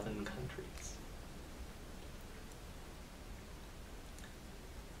 11 countries.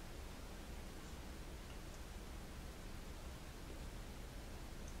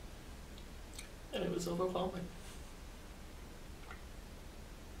 And it was overwhelming.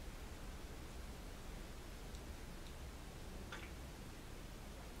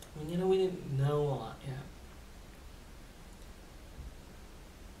 I mean, you know, we didn't know a lot yet.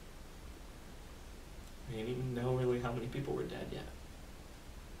 We didn't even know really how many people were dead yet.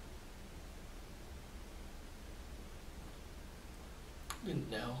 Didn't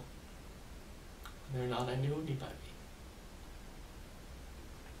know whether or not I knew anybody.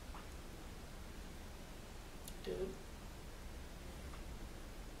 Did.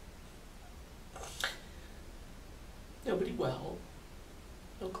 Nobody well.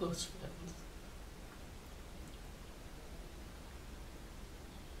 No close friends.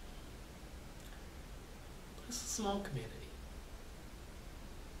 But it's a small community.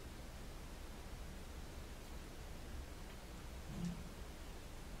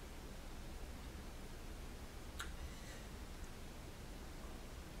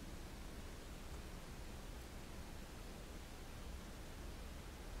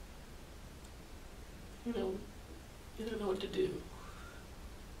 You know, you don't know what to do.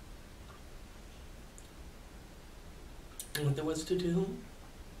 And what there was to do,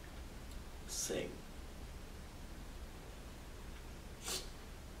 sing.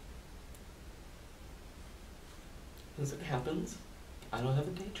 As it happens, I don't have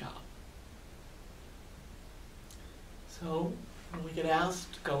a day job. So, when we get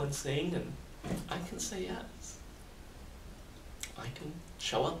asked to go and sing, and I can say yes. I can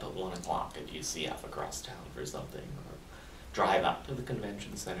show up at 1 o'clock at UCF across town for something, or drive out to the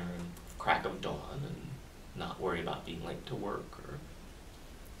convention center and crack of dawn and not worry about being late to work, or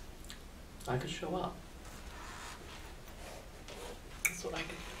I could show up. That's what I could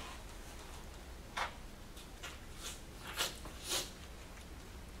do.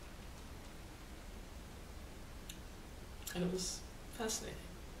 And it was fascinating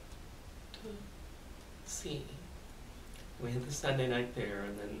to see. We had the Sunday night there,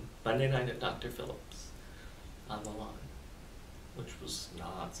 and then Monday night at Dr. Phillips on the lawn, which was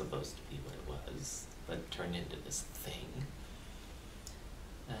not supposed to be what it was, but turned into this thing.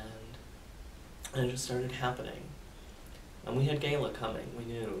 And it just started happening. And we had GALA coming, we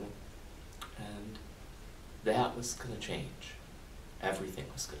knew, and that was going to change. Everything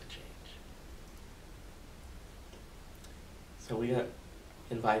was going to change. So we got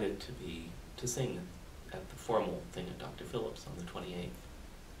invited to sing at the formal thing at Dr. Phillips on the 28th.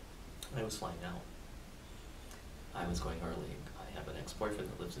 I was flying out. I was going early. I have an ex-boyfriend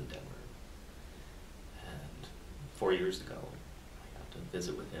that lives in Denver. And 4 years ago, I got to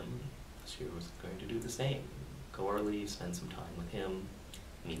visit with him. This year was going to do the same. Go early, spend some time with him,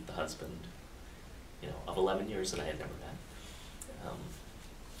 meet the husband, of 11 years that I had never met.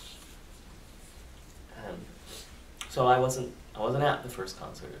 And so I wasn't at the first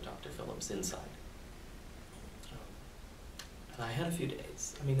concert at Dr. Phillips inside. And I had a few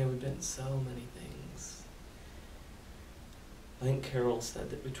days. I mean, there had been so many things. I think Carol said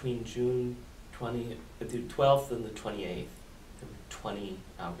that between June the 12th and the 28th, there were 20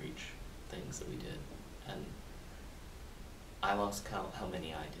 outreach things that we did. And I lost count how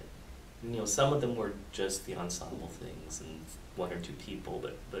many I did. Some of them were just the ensemble things and 1 or 2 people,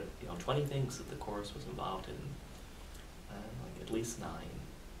 but 20 things that the chorus was involved in. Like at least 9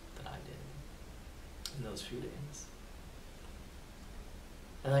 that I did in those few days.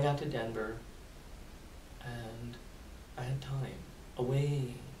 And I got to Denver, and I had time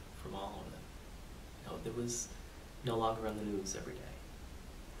away from all of it. There was no longer on the news every day,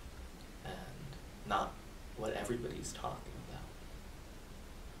 and not what everybody's talking about.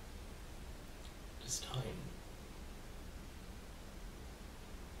 Just time.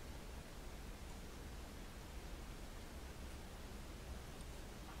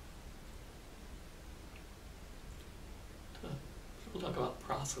 People talk about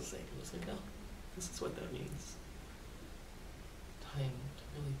processing. It was like, oh, this is what that means. Time to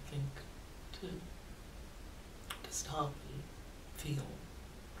really think, to stop and feel.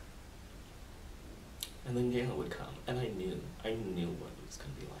 And then GALA would come, and I knew what it was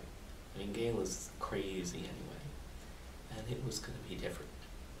going to be like. I mean, GALA's crazy anyway, and it was going to be different.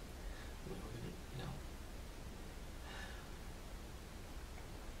 We were going to,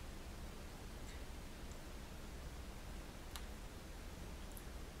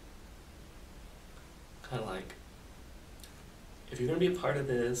 kind of like, if you're going to be a part of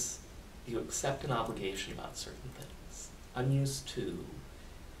this, you accept an obligation about certain things. I'm used to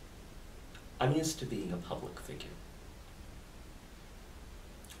being a public figure.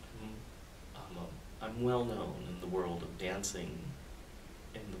 I'm well known in the world of dancing,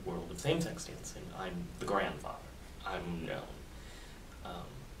 in the world of same-sex dancing. I'm the grandfather. I'm known.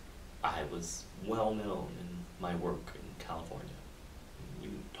 I was well known in my work in California. We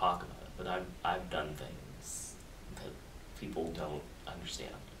talk about it, but I've done things that people don't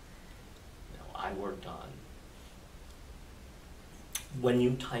understand. I worked on, when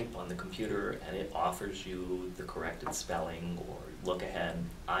you type on the computer and it offers you the corrected spelling or look ahead,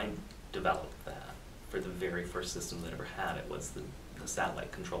 I developed that for the very first system that ever had it. Was the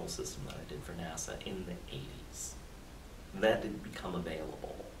satellite control system that I did for NASA in the 80s. That didn't become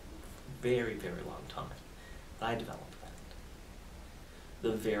available for a very, very long time. I developed that.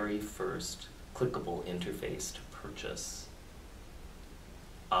 The very first clickable interface to purchase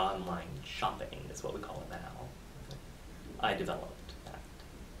online shopping is what we call it now. I developed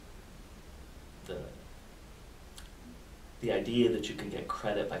that. The idea that you can get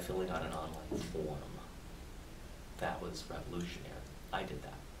credit by filling out an online form, that was revolutionary. I did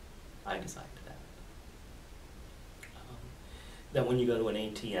that. I designed that. That when you go to an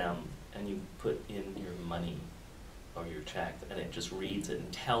ATM and you put in your money or your check, and it just reads it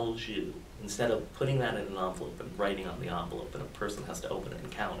and tells you, instead of putting that in an envelope and writing on the envelope and a person has to open it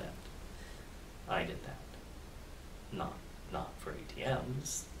and count it, I did that. Not for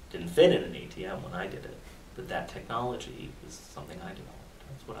ATMs. Didn't fit in an ATM when I did it, but that technology was something I developed.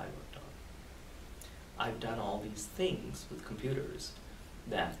 That's what I worked on. I've done all these things with computers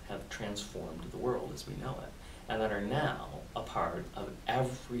that have transformed the world as we know it. and that are now a part of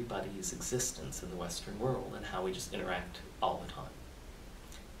everybody's existence in the Western world and how we just interact all the time.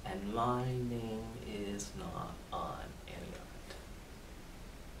 And my name is not on any of it.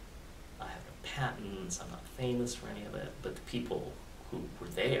 I have no patents, I'm not famous for any of it, but the people who were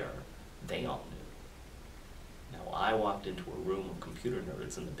there, they all knew. Now, I walked into a room of computer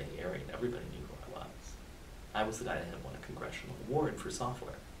nerds in the Bay Area and everybody knew who I was. I was the guy that had won a congressional award for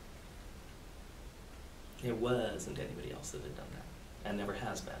software. There wasn't anybody else that had done that, and never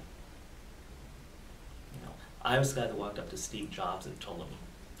has been. You know, I was the guy that walked up to Steve Jobs and told him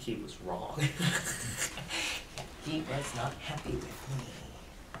he was wrong. He was not happy with me.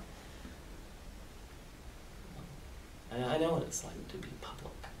 I know what it's like to be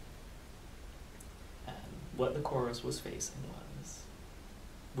public. And what the chorus was facing was,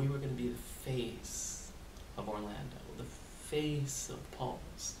 we were going to be the face of Orlando, the face of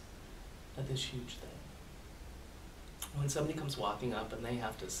Pulse, of this huge thing. When somebody comes walking up and they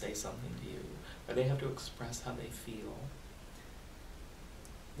have to say something to you, or they have to express how they feel,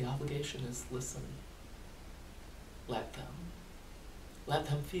 the obligation is listen. Let them. Let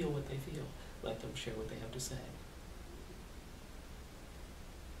them feel what they feel. Let them share what they have to say.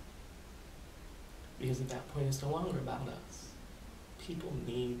 Because at that point it's no longer about us. People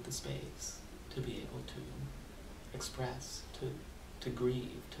need the space to be able to express, to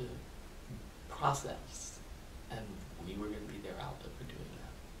grieve, to process. And we were going to be their outlet for doing that.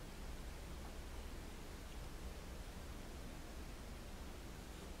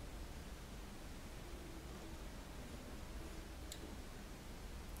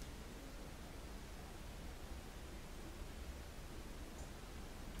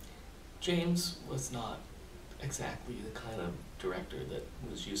 James was not exactly the kind of director that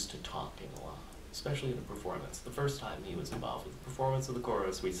was used to talking a lot, especially in a performance. The first time he was involved with the performance of the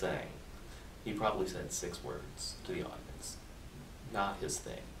chorus we sang, he probably said 6 words to the audience. Not his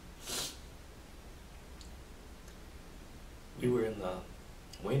thing. We were in the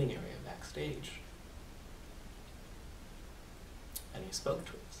waiting area backstage, and he spoke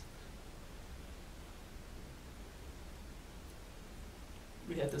to us.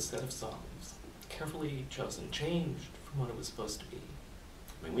 We had this set of songs, carefully chosen, changed from what it was supposed to be.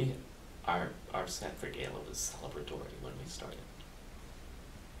 I mean, our set for GALA was celebratory when we started.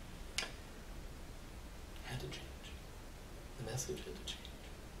 Had to change. The message had to change.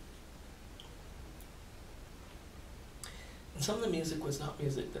 And some of the music was not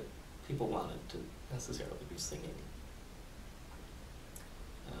music that people wanted to necessarily be singing.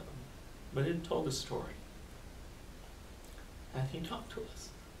 But it told a story. And he talked to us.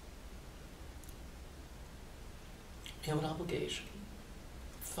 We have an obligation.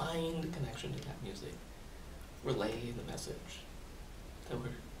 Find a connection to that music. Relay the message that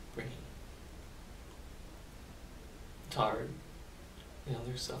we're bringing. It's hard. You know,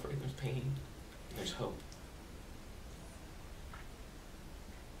 there's suffering, there's pain, there's hope.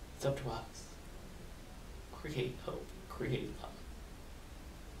 It's up to us. Create hope, create love.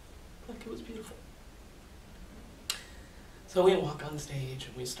 Like, it was beautiful. So we walk on stage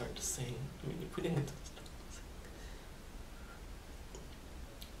and we start to sing. I mean, we didn't get to sing.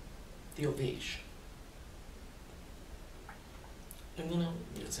 The ovation. And you know,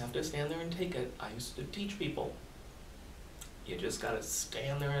 you just have to stand there and take it. I used to teach people. You just gotta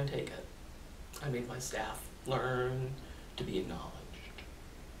stand there and take it. I made my staff learn to be acknowledged.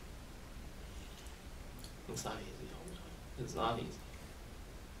 It's not easy all the time. It's not easy.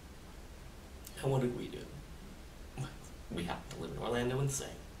 And what did we do? We happen to live in Orlando and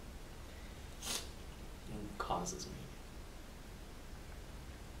sing. It causes me.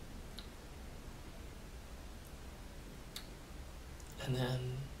 And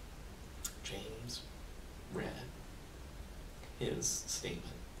then James read his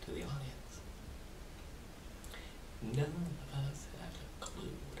statement to the audience. None of us had a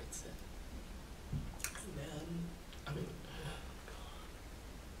clue what it said. And then, I mean,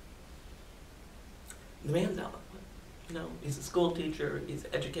 the man's eloquent. You know, he's a school teacher, he's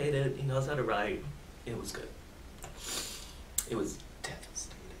educated, he knows how to write. It was good. It was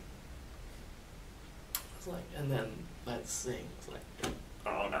devastating. It's like, and then let's sing. It's like,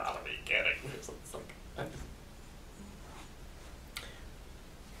 oh, no, are you kidding? It's like,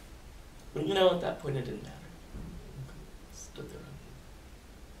 but you know, at that point it didn't matter. We stood there and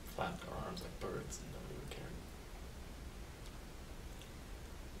flapped our arms like birds and nobody would care.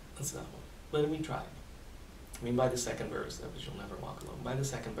 That's not what, but we tried. I mean, by the second verse, that was You'll Never Walk Alone. By the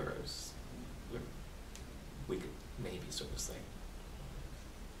second verse, we could maybe sort of sing.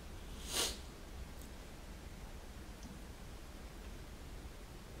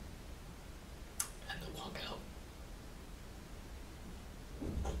 And the walk out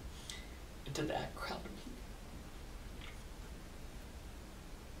to that crowd of people.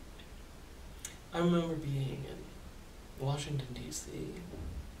 I remember being in Washington, D.C.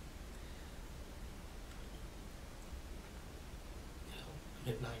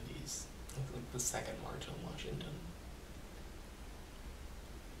 Mid-90s, like the second march on Washington.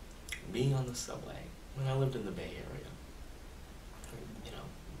 Being on the subway, when I lived in the Bay Area,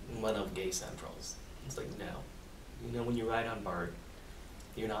 one of gay centrals. It's like, no. When you ride on BART,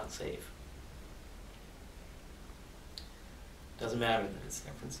 you're not safe. Doesn't matter that it's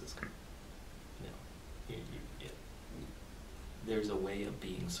San Francisco. There's a way of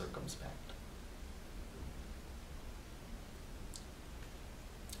being circumspect.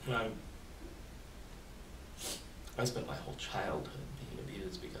 And I spent my whole childhood being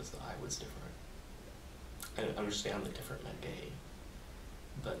abused because I was different. I didn't understand that different meant gay,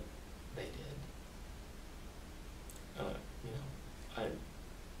 but they did.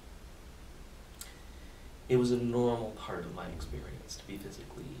 It was a normal part of my experience to be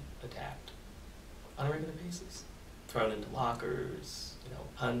physically attacked on a regular basis. Thrown into lockers,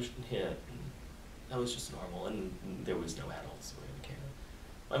 punched and hit, and that was just normal, and there was no adults who were going to care.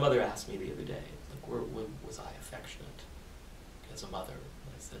 My mother asked me the other day, was I affectionate as a mother?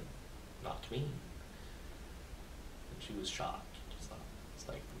 And I said, not to me. And she was shocked. It's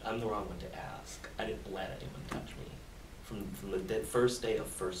like, I'm the wrong one to ask. I didn't let anyone touch me. From the first day of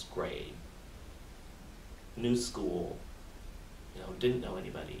first grade, new school, didn't know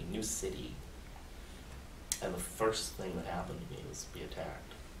anybody, new city, and the first thing that happened to me was to be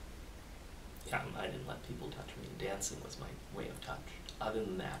attacked. Yeah, I didn't let people touch me. Dancing was my way of touch. Other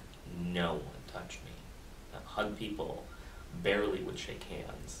than that, no one touched me. I hugged people, barely would shake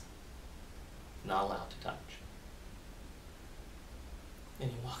hands. Not allowed to touch.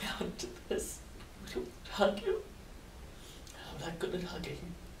 And you walk out into this, hug you? I'm not good at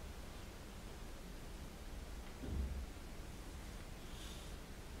hugging.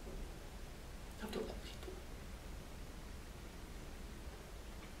 You have to let people.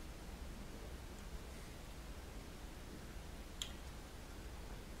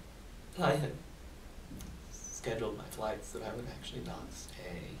 I had scheduled my flights that I would actually not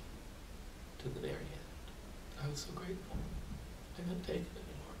stay to the very end. I was so grateful. I couldn't take it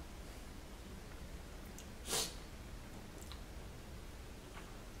anymore.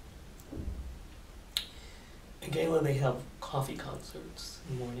 At GALA, they have coffee concerts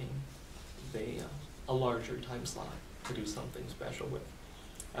in the morning. A larger time slot to do something special with.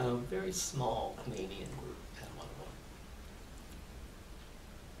 A very small Canadian group had one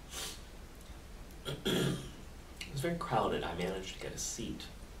of them. It was very crowded. I managed to get a seat.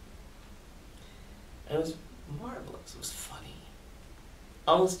 And it was marvelous. It was funny.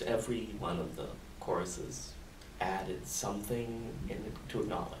 Almost every one of the choruses added something in it to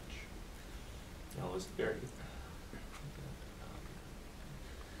acknowledge. It was very...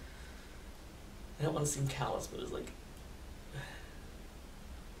 I don't want to seem callous, but it was like,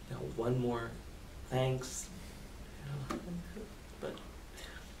 one more thanks. But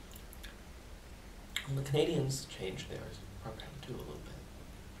the Canadians changed their program too a little bit.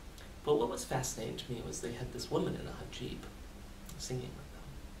 But what was fascinating to me was they had this woman in a Jeep singing with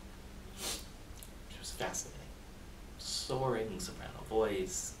them. She was fascinating. Soaring soprano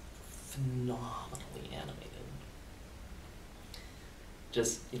voice, phenomenally animated.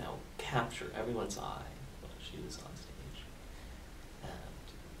 Just, capture everyone's eye when she was on stage.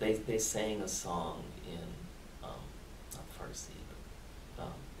 And they sang a song in, not Farsi,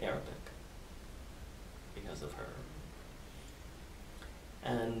 but Arabic, because of her.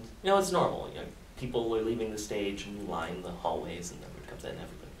 And, it's normal, people were leaving the stage and you line the hallways and everybody comes in,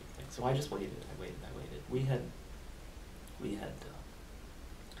 everybody. So I just waited, I waited. We had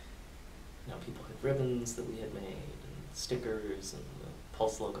people had ribbons that we had made, and stickers, and the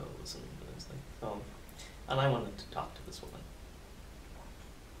Pulse logos, and things like that. And I wanted to talk to this woman.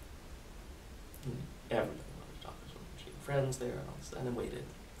 And everybody wanted to talk to this woman. She had friends there, and I waited.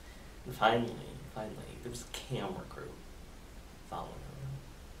 And finally, there was a camera crew following her.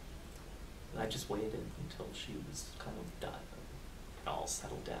 And I just waited until she was kind of done, and all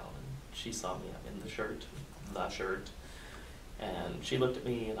settled down, and she saw me, I'm in the shirt, and she looked at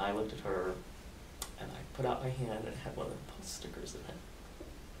me, and I looked at her, and I put out my hand, and it had one of the Pulse stickers in it.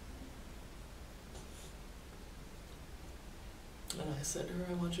 And I said to her,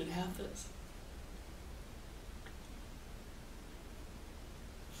 I want you to have this.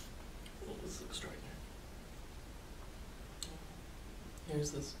 It was extraordinary.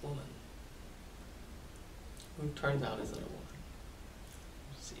 Here's this woman, who turns out isn't a woman.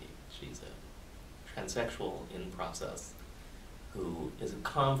 See, she's a transsexual in process, who is a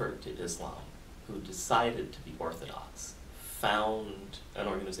convert to Islam, who decided to be Orthodox, found an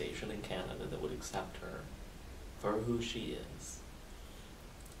organization in Canada that would accept her for who she is.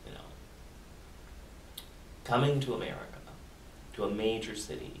 You know, coming to America, to a major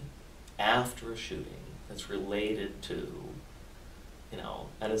city, after a shooting that's related to, you know,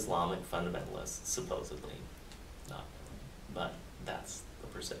 an Islamic fundamentalist, supposedly. Not really, but that's the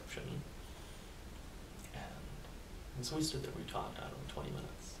perception. And so we stood there, we talked, I don't know, 20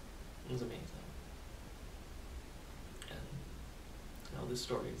 minutes. It was amazing. And, you know, the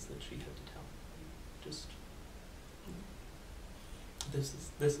stories that she had to tell, just, this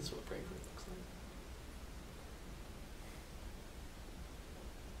is what bravery looks like.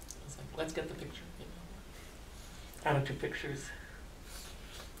 It's like, let's get the picture, you know. I don't do pictures.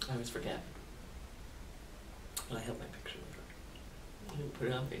 I always forget. And I have my picture with her. You put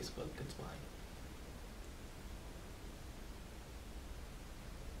it on Facebook, it's mine.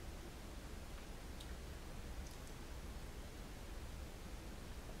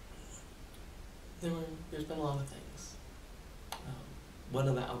 There's been a lot of things. One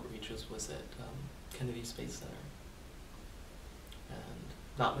of the outreaches was at Kennedy Space Center. And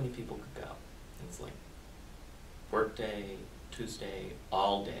not many people could go. It's like work day, Tuesday,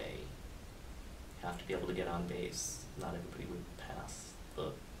 all day. You have to be able to get on base. Not everybody would pass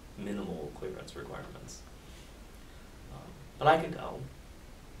the minimal clearance requirements. But I could go.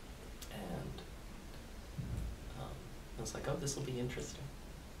 And I was like, oh, this will be interesting.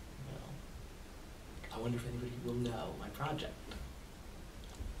 You know, I wonder if anybody will know my project.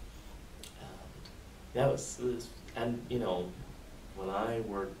 And that was, and you know, when I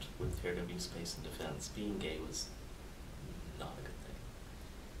worked with KRW Space and Defense, being gay was not a good thing.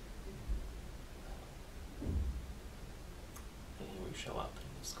 And here we show up, and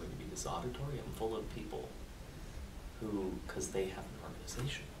it's going to be this auditorium full of people who, because they have an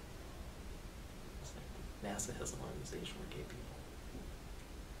organization. It's like NASA has an organization for gay people.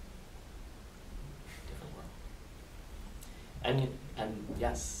 Different world. And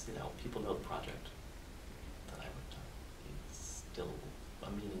yes, you know, people know the project that I worked on. It's still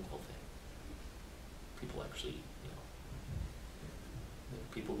a meaningful thing. People actually, you know, there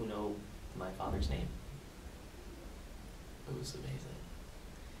are people who know my father's name. It was amazing.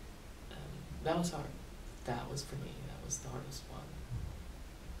 And that was hard. That was, for me, that was the hardest one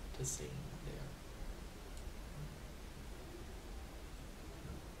to sing there.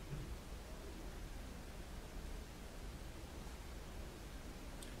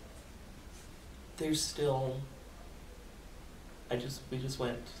 There's still, we just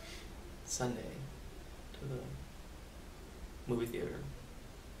went Sunday to the movie theater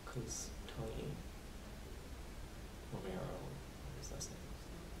because Tony Romero, what his last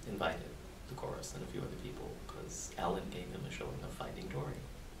name, invited the chorus and a few other people because Alan gave them a showing of Finding Dory,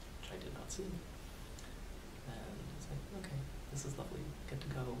 which I did not see. And it's like, okay, this is lovely, get to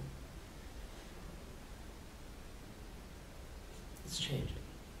go. It's changing.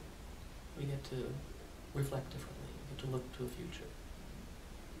 We get to reflect differently, we get to look to a future.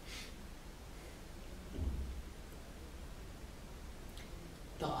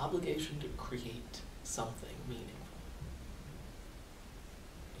 The obligation to create something meaningful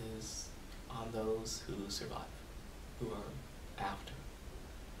is on those who survive, who are after.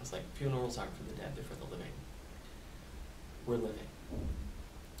 It's like funerals aren't for the dead, they're for the living. We're living.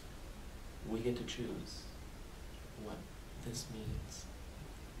 We get to choose what this means.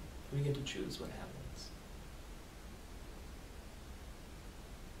 We get to choose what happens.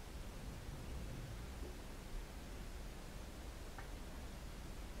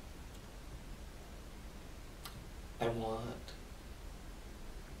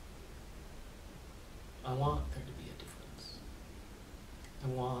 I want there to be a difference. I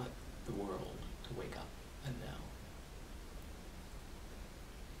want the world to wake up and know.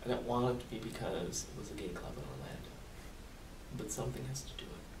 I don't want it to be because it was a gay club in Orlando, but something has to do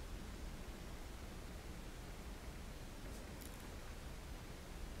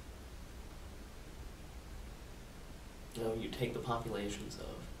it. You know, you take the populations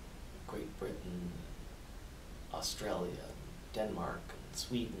of Great Britain, Australia, Denmark, and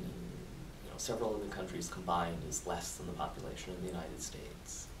Sweden, and several other countries combined is less than the population of the United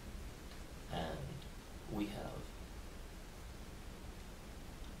States. And we have,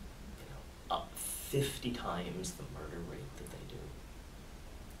 50 times the murder rate that they do.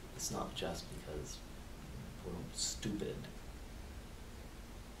 It's not just because we're stupid.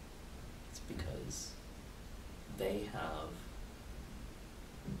 It's because they have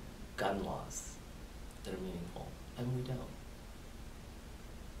gun laws that are meaningful, and we don't.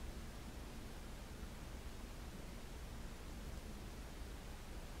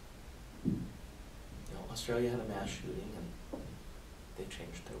 Australia had a mass shooting and they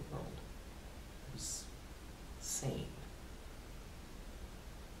changed their world. It was sane.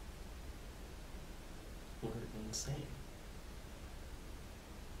 We're insane.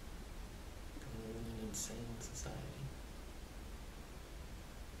 We live in an insane society.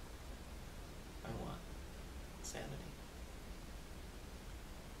 I want sanity.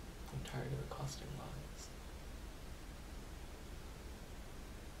 I'm tired of it costing lives.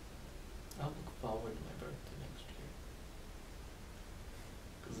 I'll look forward to my birthday next year.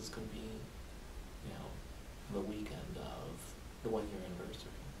 Because it's going to be, you know, the weekend of the 1-year anniversary.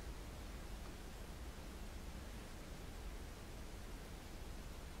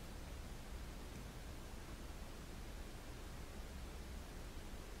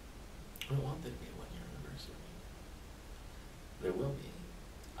 I don't want there to be a 1-year anniversary. There will be.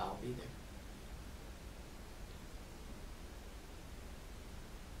 I'll be there.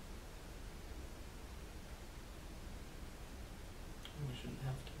 We shouldn't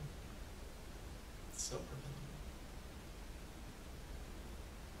have to. It's so preventable.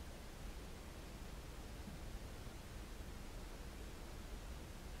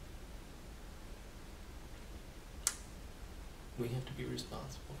 We have to be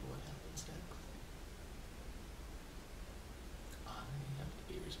responsible for what happens next. I have to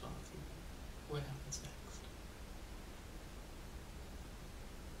be responsible for what happens next.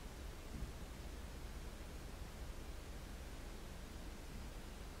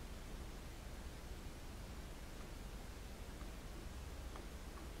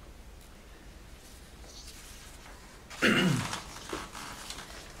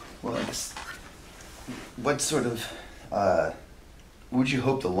 Well, I guess, what sort of, would you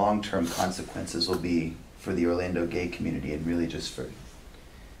hope the long-term consequences will be for the Orlando gay community and really just for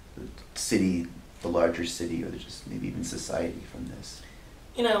the city, the larger city, or just maybe even society from this?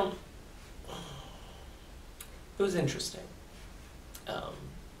 You know, it was interesting.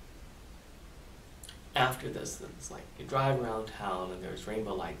 After this, it's like you drive around town and there's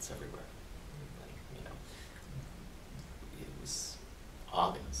rainbow lights everywhere. Like, you know, it was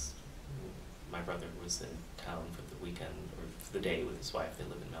August. My brother was in town for the weekend, or for the day with his wife. They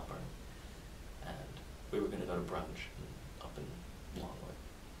live in Melbourne. And we were going to go to brunch up in Longwood.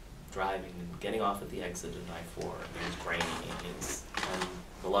 Driving and getting off at the exit of I-4, and there's grainy aliens, and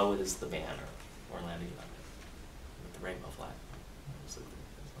below it is the banner, Orlando United, with the rainbow flag. It was like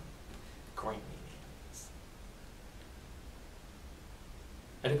grainy aliens.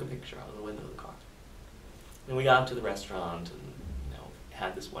 I took a picture out of the window of the car. And we got to the restaurant and, you know,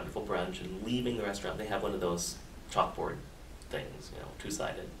 had this wonderful brunch, and leaving the restaurant, they have one of those chalkboard things, you know,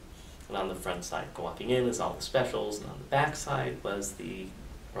 two-sided. And on the front side, walking in, is all the specials, and on the back side was the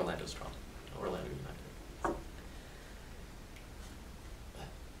Orlando Strong, Orlando United. But,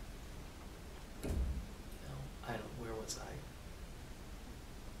 you know, I don't, where was I?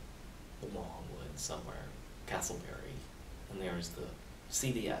 Longwood, somewhere, Castleberry, and there's the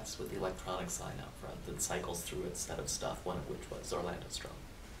CVS with the electronic sign out front that cycles through its set of stuff, one of which was Orlando Strong.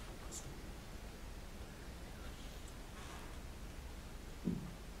 So.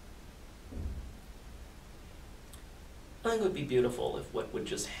 I think it would be beautiful if what would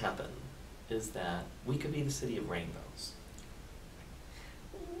just happen is that we could be the city of rainbows.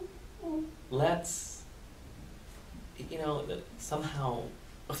 Let's, you know, somehow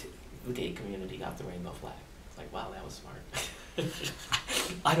the gay community got the rainbow flag. It's like, wow, that was smart.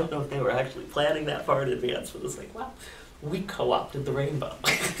 I don't know if they were actually planning that far in advance, but it's like, wow, we co-opted the rainbow.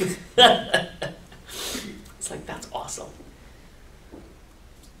 It's like, that's awesome.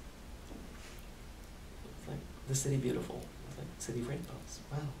 It's like, the city beautiful. It's like, city of rainbows.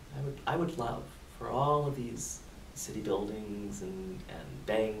 Wow, I would love for all of these city buildings and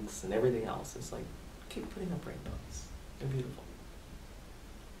banks and everything else. It's like, keep putting up rainbows. They're beautiful.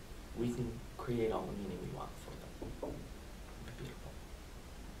 We can create all the meaning we want for them. It'd be beautiful.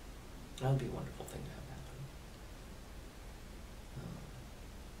 That would be a wonderful thing to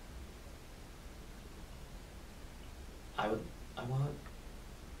have happen. I want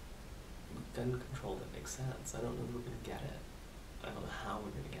gun control that makes sense. I don't know if we're going to get it. I don't know how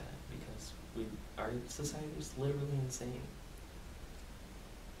we're going to get it, because our society is literally insane.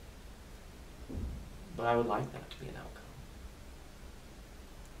 But I would like that to be an outcome.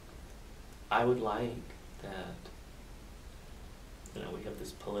 I would like that, you know, we have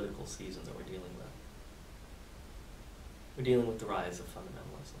this political season that we're dealing with. We're dealing with the rise of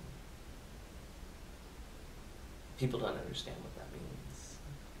fundamentalism. People don't understand what that means.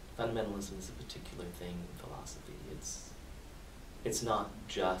 Fundamentalism is a particular thing in philosophy. It's not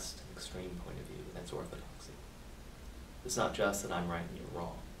just an extreme point of view, that's orthodoxy. It's not just that I'm right and you're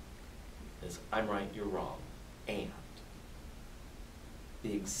wrong. is I'm right, you're wrong, and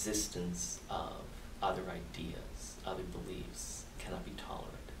the existence of other ideas, other beliefs cannot be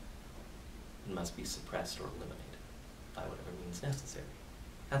tolerated and must be suppressed or eliminated by whatever means necessary.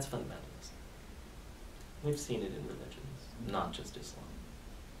 That's fundamentalism. We've seen it in religions, not just Islam.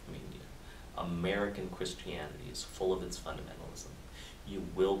 I mean, American Christianity is full of its fundamentalism. You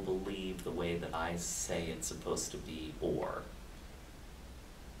will believe the way that I say it's supposed to be,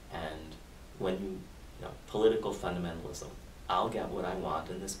 and when political fundamentalism, I'll get what I want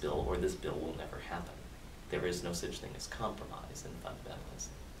in this bill, or this bill will never happen. There is no such thing as compromise in fundamentalism.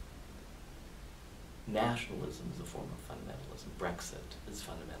 Nationalism is a form of fundamentalism. Brexit is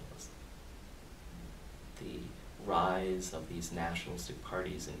fundamentalism. The rise of these nationalistic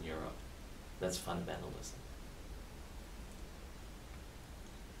parties in Europe, that's fundamentalism.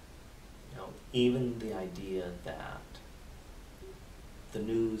 Even the idea that the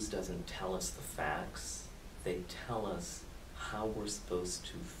news doesn't tell us the facts, they tell us how we're supposed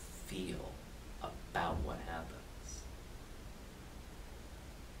to feel about what happens.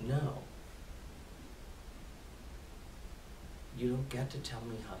 No. You don't get to tell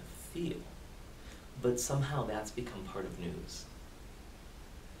me how to feel. But somehow that's become part of news.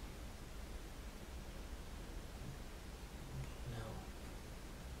 No.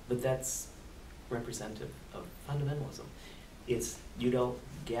 But that's representative of fundamentalism. It's, you don't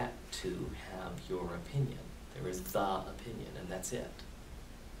get to have your opinion. There is the opinion, and that's it.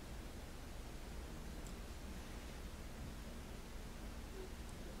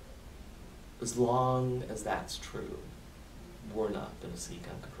 As long as that's true, we're not going to see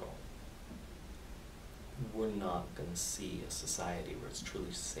gun control. We're not going to see a society where it's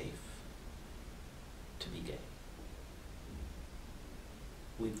truly safe to be gay.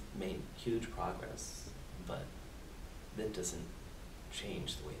 We've made huge progress, but that doesn't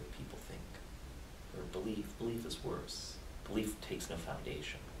change the way that people think. Or belief is worse. Belief takes no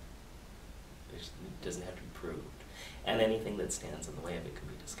foundation. It doesn't have to be proved. And anything that stands in the way of it can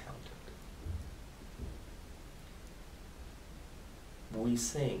be discounted. We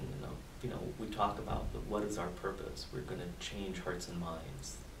sing, we talk about what is our purpose. We're going to change hearts and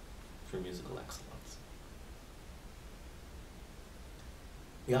minds through musical excellence.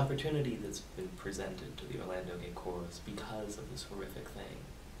 The opportunity that's been presented to the Orlando Gay Chorus because of this horrific thing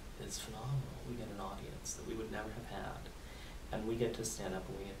is phenomenal. We get an audience that we would never have had. And we get to stand up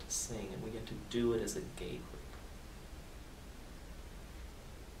and we get to sing and we get to do it as a gay group.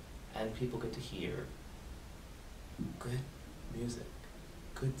 And people get to hear good music,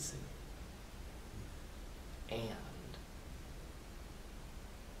 good singing, and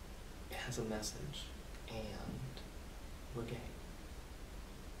it has a message, and we're gay.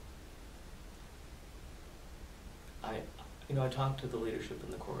 I talked to the leadership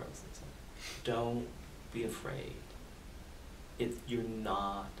in the chorus and said, don't be afraid.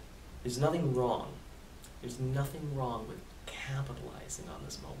 There's nothing wrong. There's nothing wrong with capitalizing on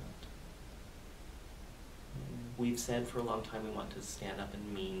this moment. We've said for a long time we want to stand up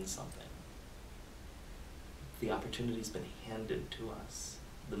and mean something. The opportunity's been handed to us.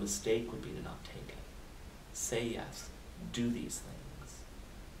 The mistake would be to not take it. Say yes, do these things.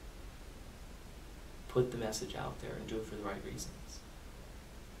 Put the message out there and do it for the right reasons.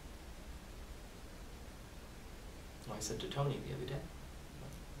 I said to Tony the other day,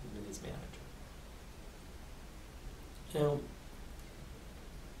 with his manager,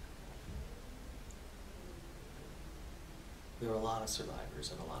 there are a lot of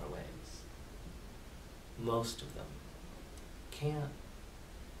survivors in a lot of ways. Most of them can't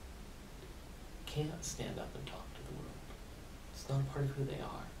stand up and talk to the world. It's not a part of who they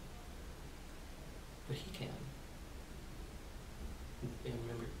are. But he can. I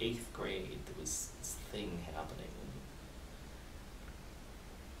remember 8th grade, there was this thing happening.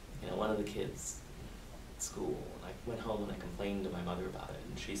 One of the kids at school, and I went home and I complained to my mother about it,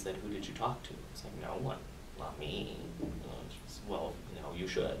 and she said, who did you talk to? I was like, no one, not me. She said, well, you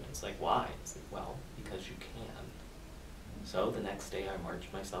should. It's like, why? It's like, well, because you can. So the next day I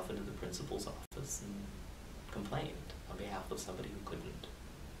marched myself into the principal's office and complained on behalf of somebody who couldn't.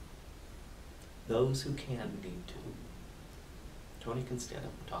 Those who can need to. Tony can stand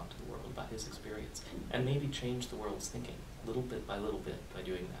up and talk to the world about his experience and maybe change the world's thinking little bit by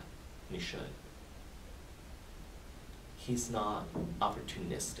doing that. And he should. He's not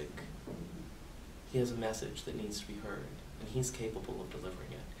opportunistic. He has a message that needs to be heard, and he's capable of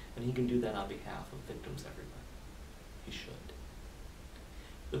delivering it. And he can do that on behalf of victims everywhere. He should.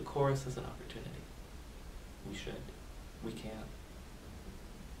 The chorus is an opportunity. We should. We can.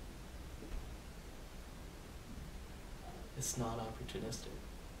 It's not opportunistic.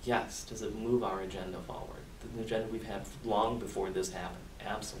 Yes. Does it move our agenda forward? The agenda we've had long before this happened?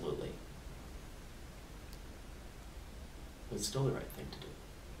 Absolutely. But it's still the right thing to do.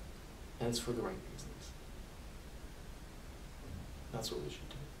 And it's for the right reasons. That's what we should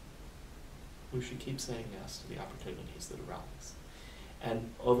do. We should keep saying yes to the opportunities that arise.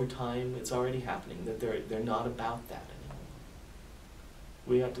 And over time, it's already happening, that they're not about that anymore.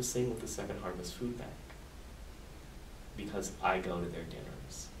 We have to sing with the Second Harvest Food Bank because I go to their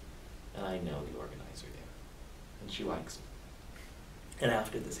dinners, and I know the organizer there, and she likes me. And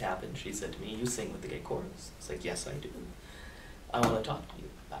after this happened, she said to me, "You sing with the gay chorus." I was like, "Yes, I do. I want to talk to you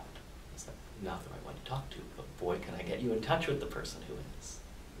about it." I said, "Not that I want to talk to, but boy, can I get you in touch with the person who is."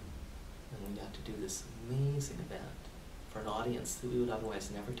 And we got to do this amazing event for an audience that we would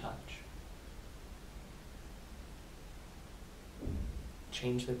otherwise never touch.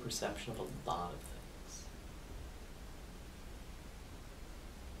 Change their perception of a lot of things.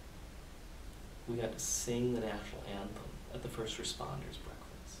 We got to sing the national anthem at the first responders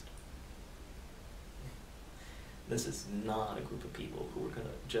breakfast. This is not a group of people who are going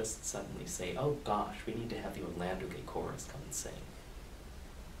to just suddenly say, "Oh gosh, we need to have the Orlando Gay Chorus come and sing."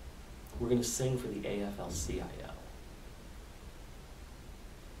 We're going to sing for the AFL-CIO.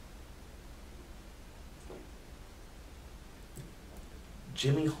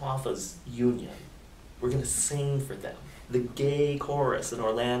 Jimmy Hoffa's union. We're going to sing for them. The gay chorus in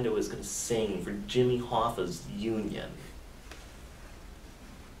Orlando is going to sing for Jimmy Hoffa's union.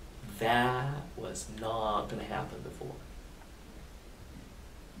 That was not going to happen before.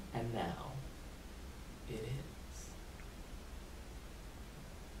 And now, it is.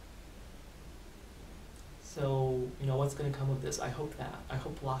 So, you know, what's going to come of this? I hope that. I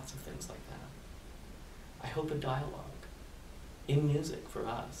hope lots of things like that. I hope a dialogue in music for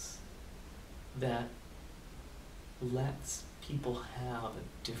us that lets people have a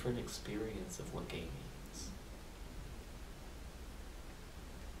different experience of what gay means.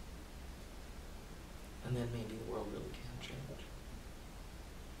 And then maybe the world really can change.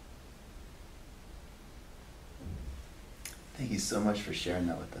 Thank you so much for sharing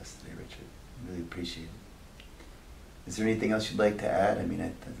that with us today, Richard. I really appreciate it. Is there anything else you'd like to add? I mean,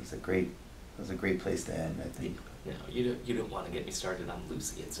 that was a great place to end, I think. No, you don't want to get me started on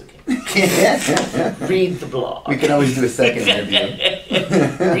Lucy. It's okay. Read the blog. We can always do a second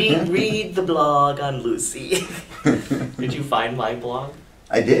interview. read the blog on Lucy. Did you find my blog?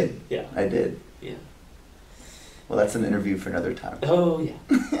 I did. Yeah. I did. Yeah. Well, that's an interview for another time. Oh yeah.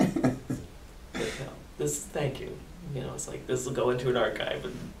 Thank you. You know, it's like this will go into an archive,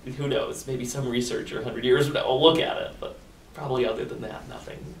 and who knows? Maybe some researcher 100 years from now will look at it, but probably other than that,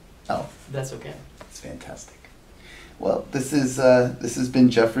 nothing. Oh, that's okay. It's fantastic. Well, this has been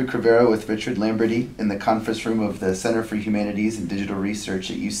Geoffrey Cravero with Richard Lamberty in the conference room of the Center for Humanities and Digital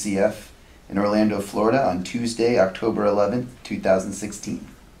Research at UCF in Orlando, Florida on Tuesday, October 11th, 2016.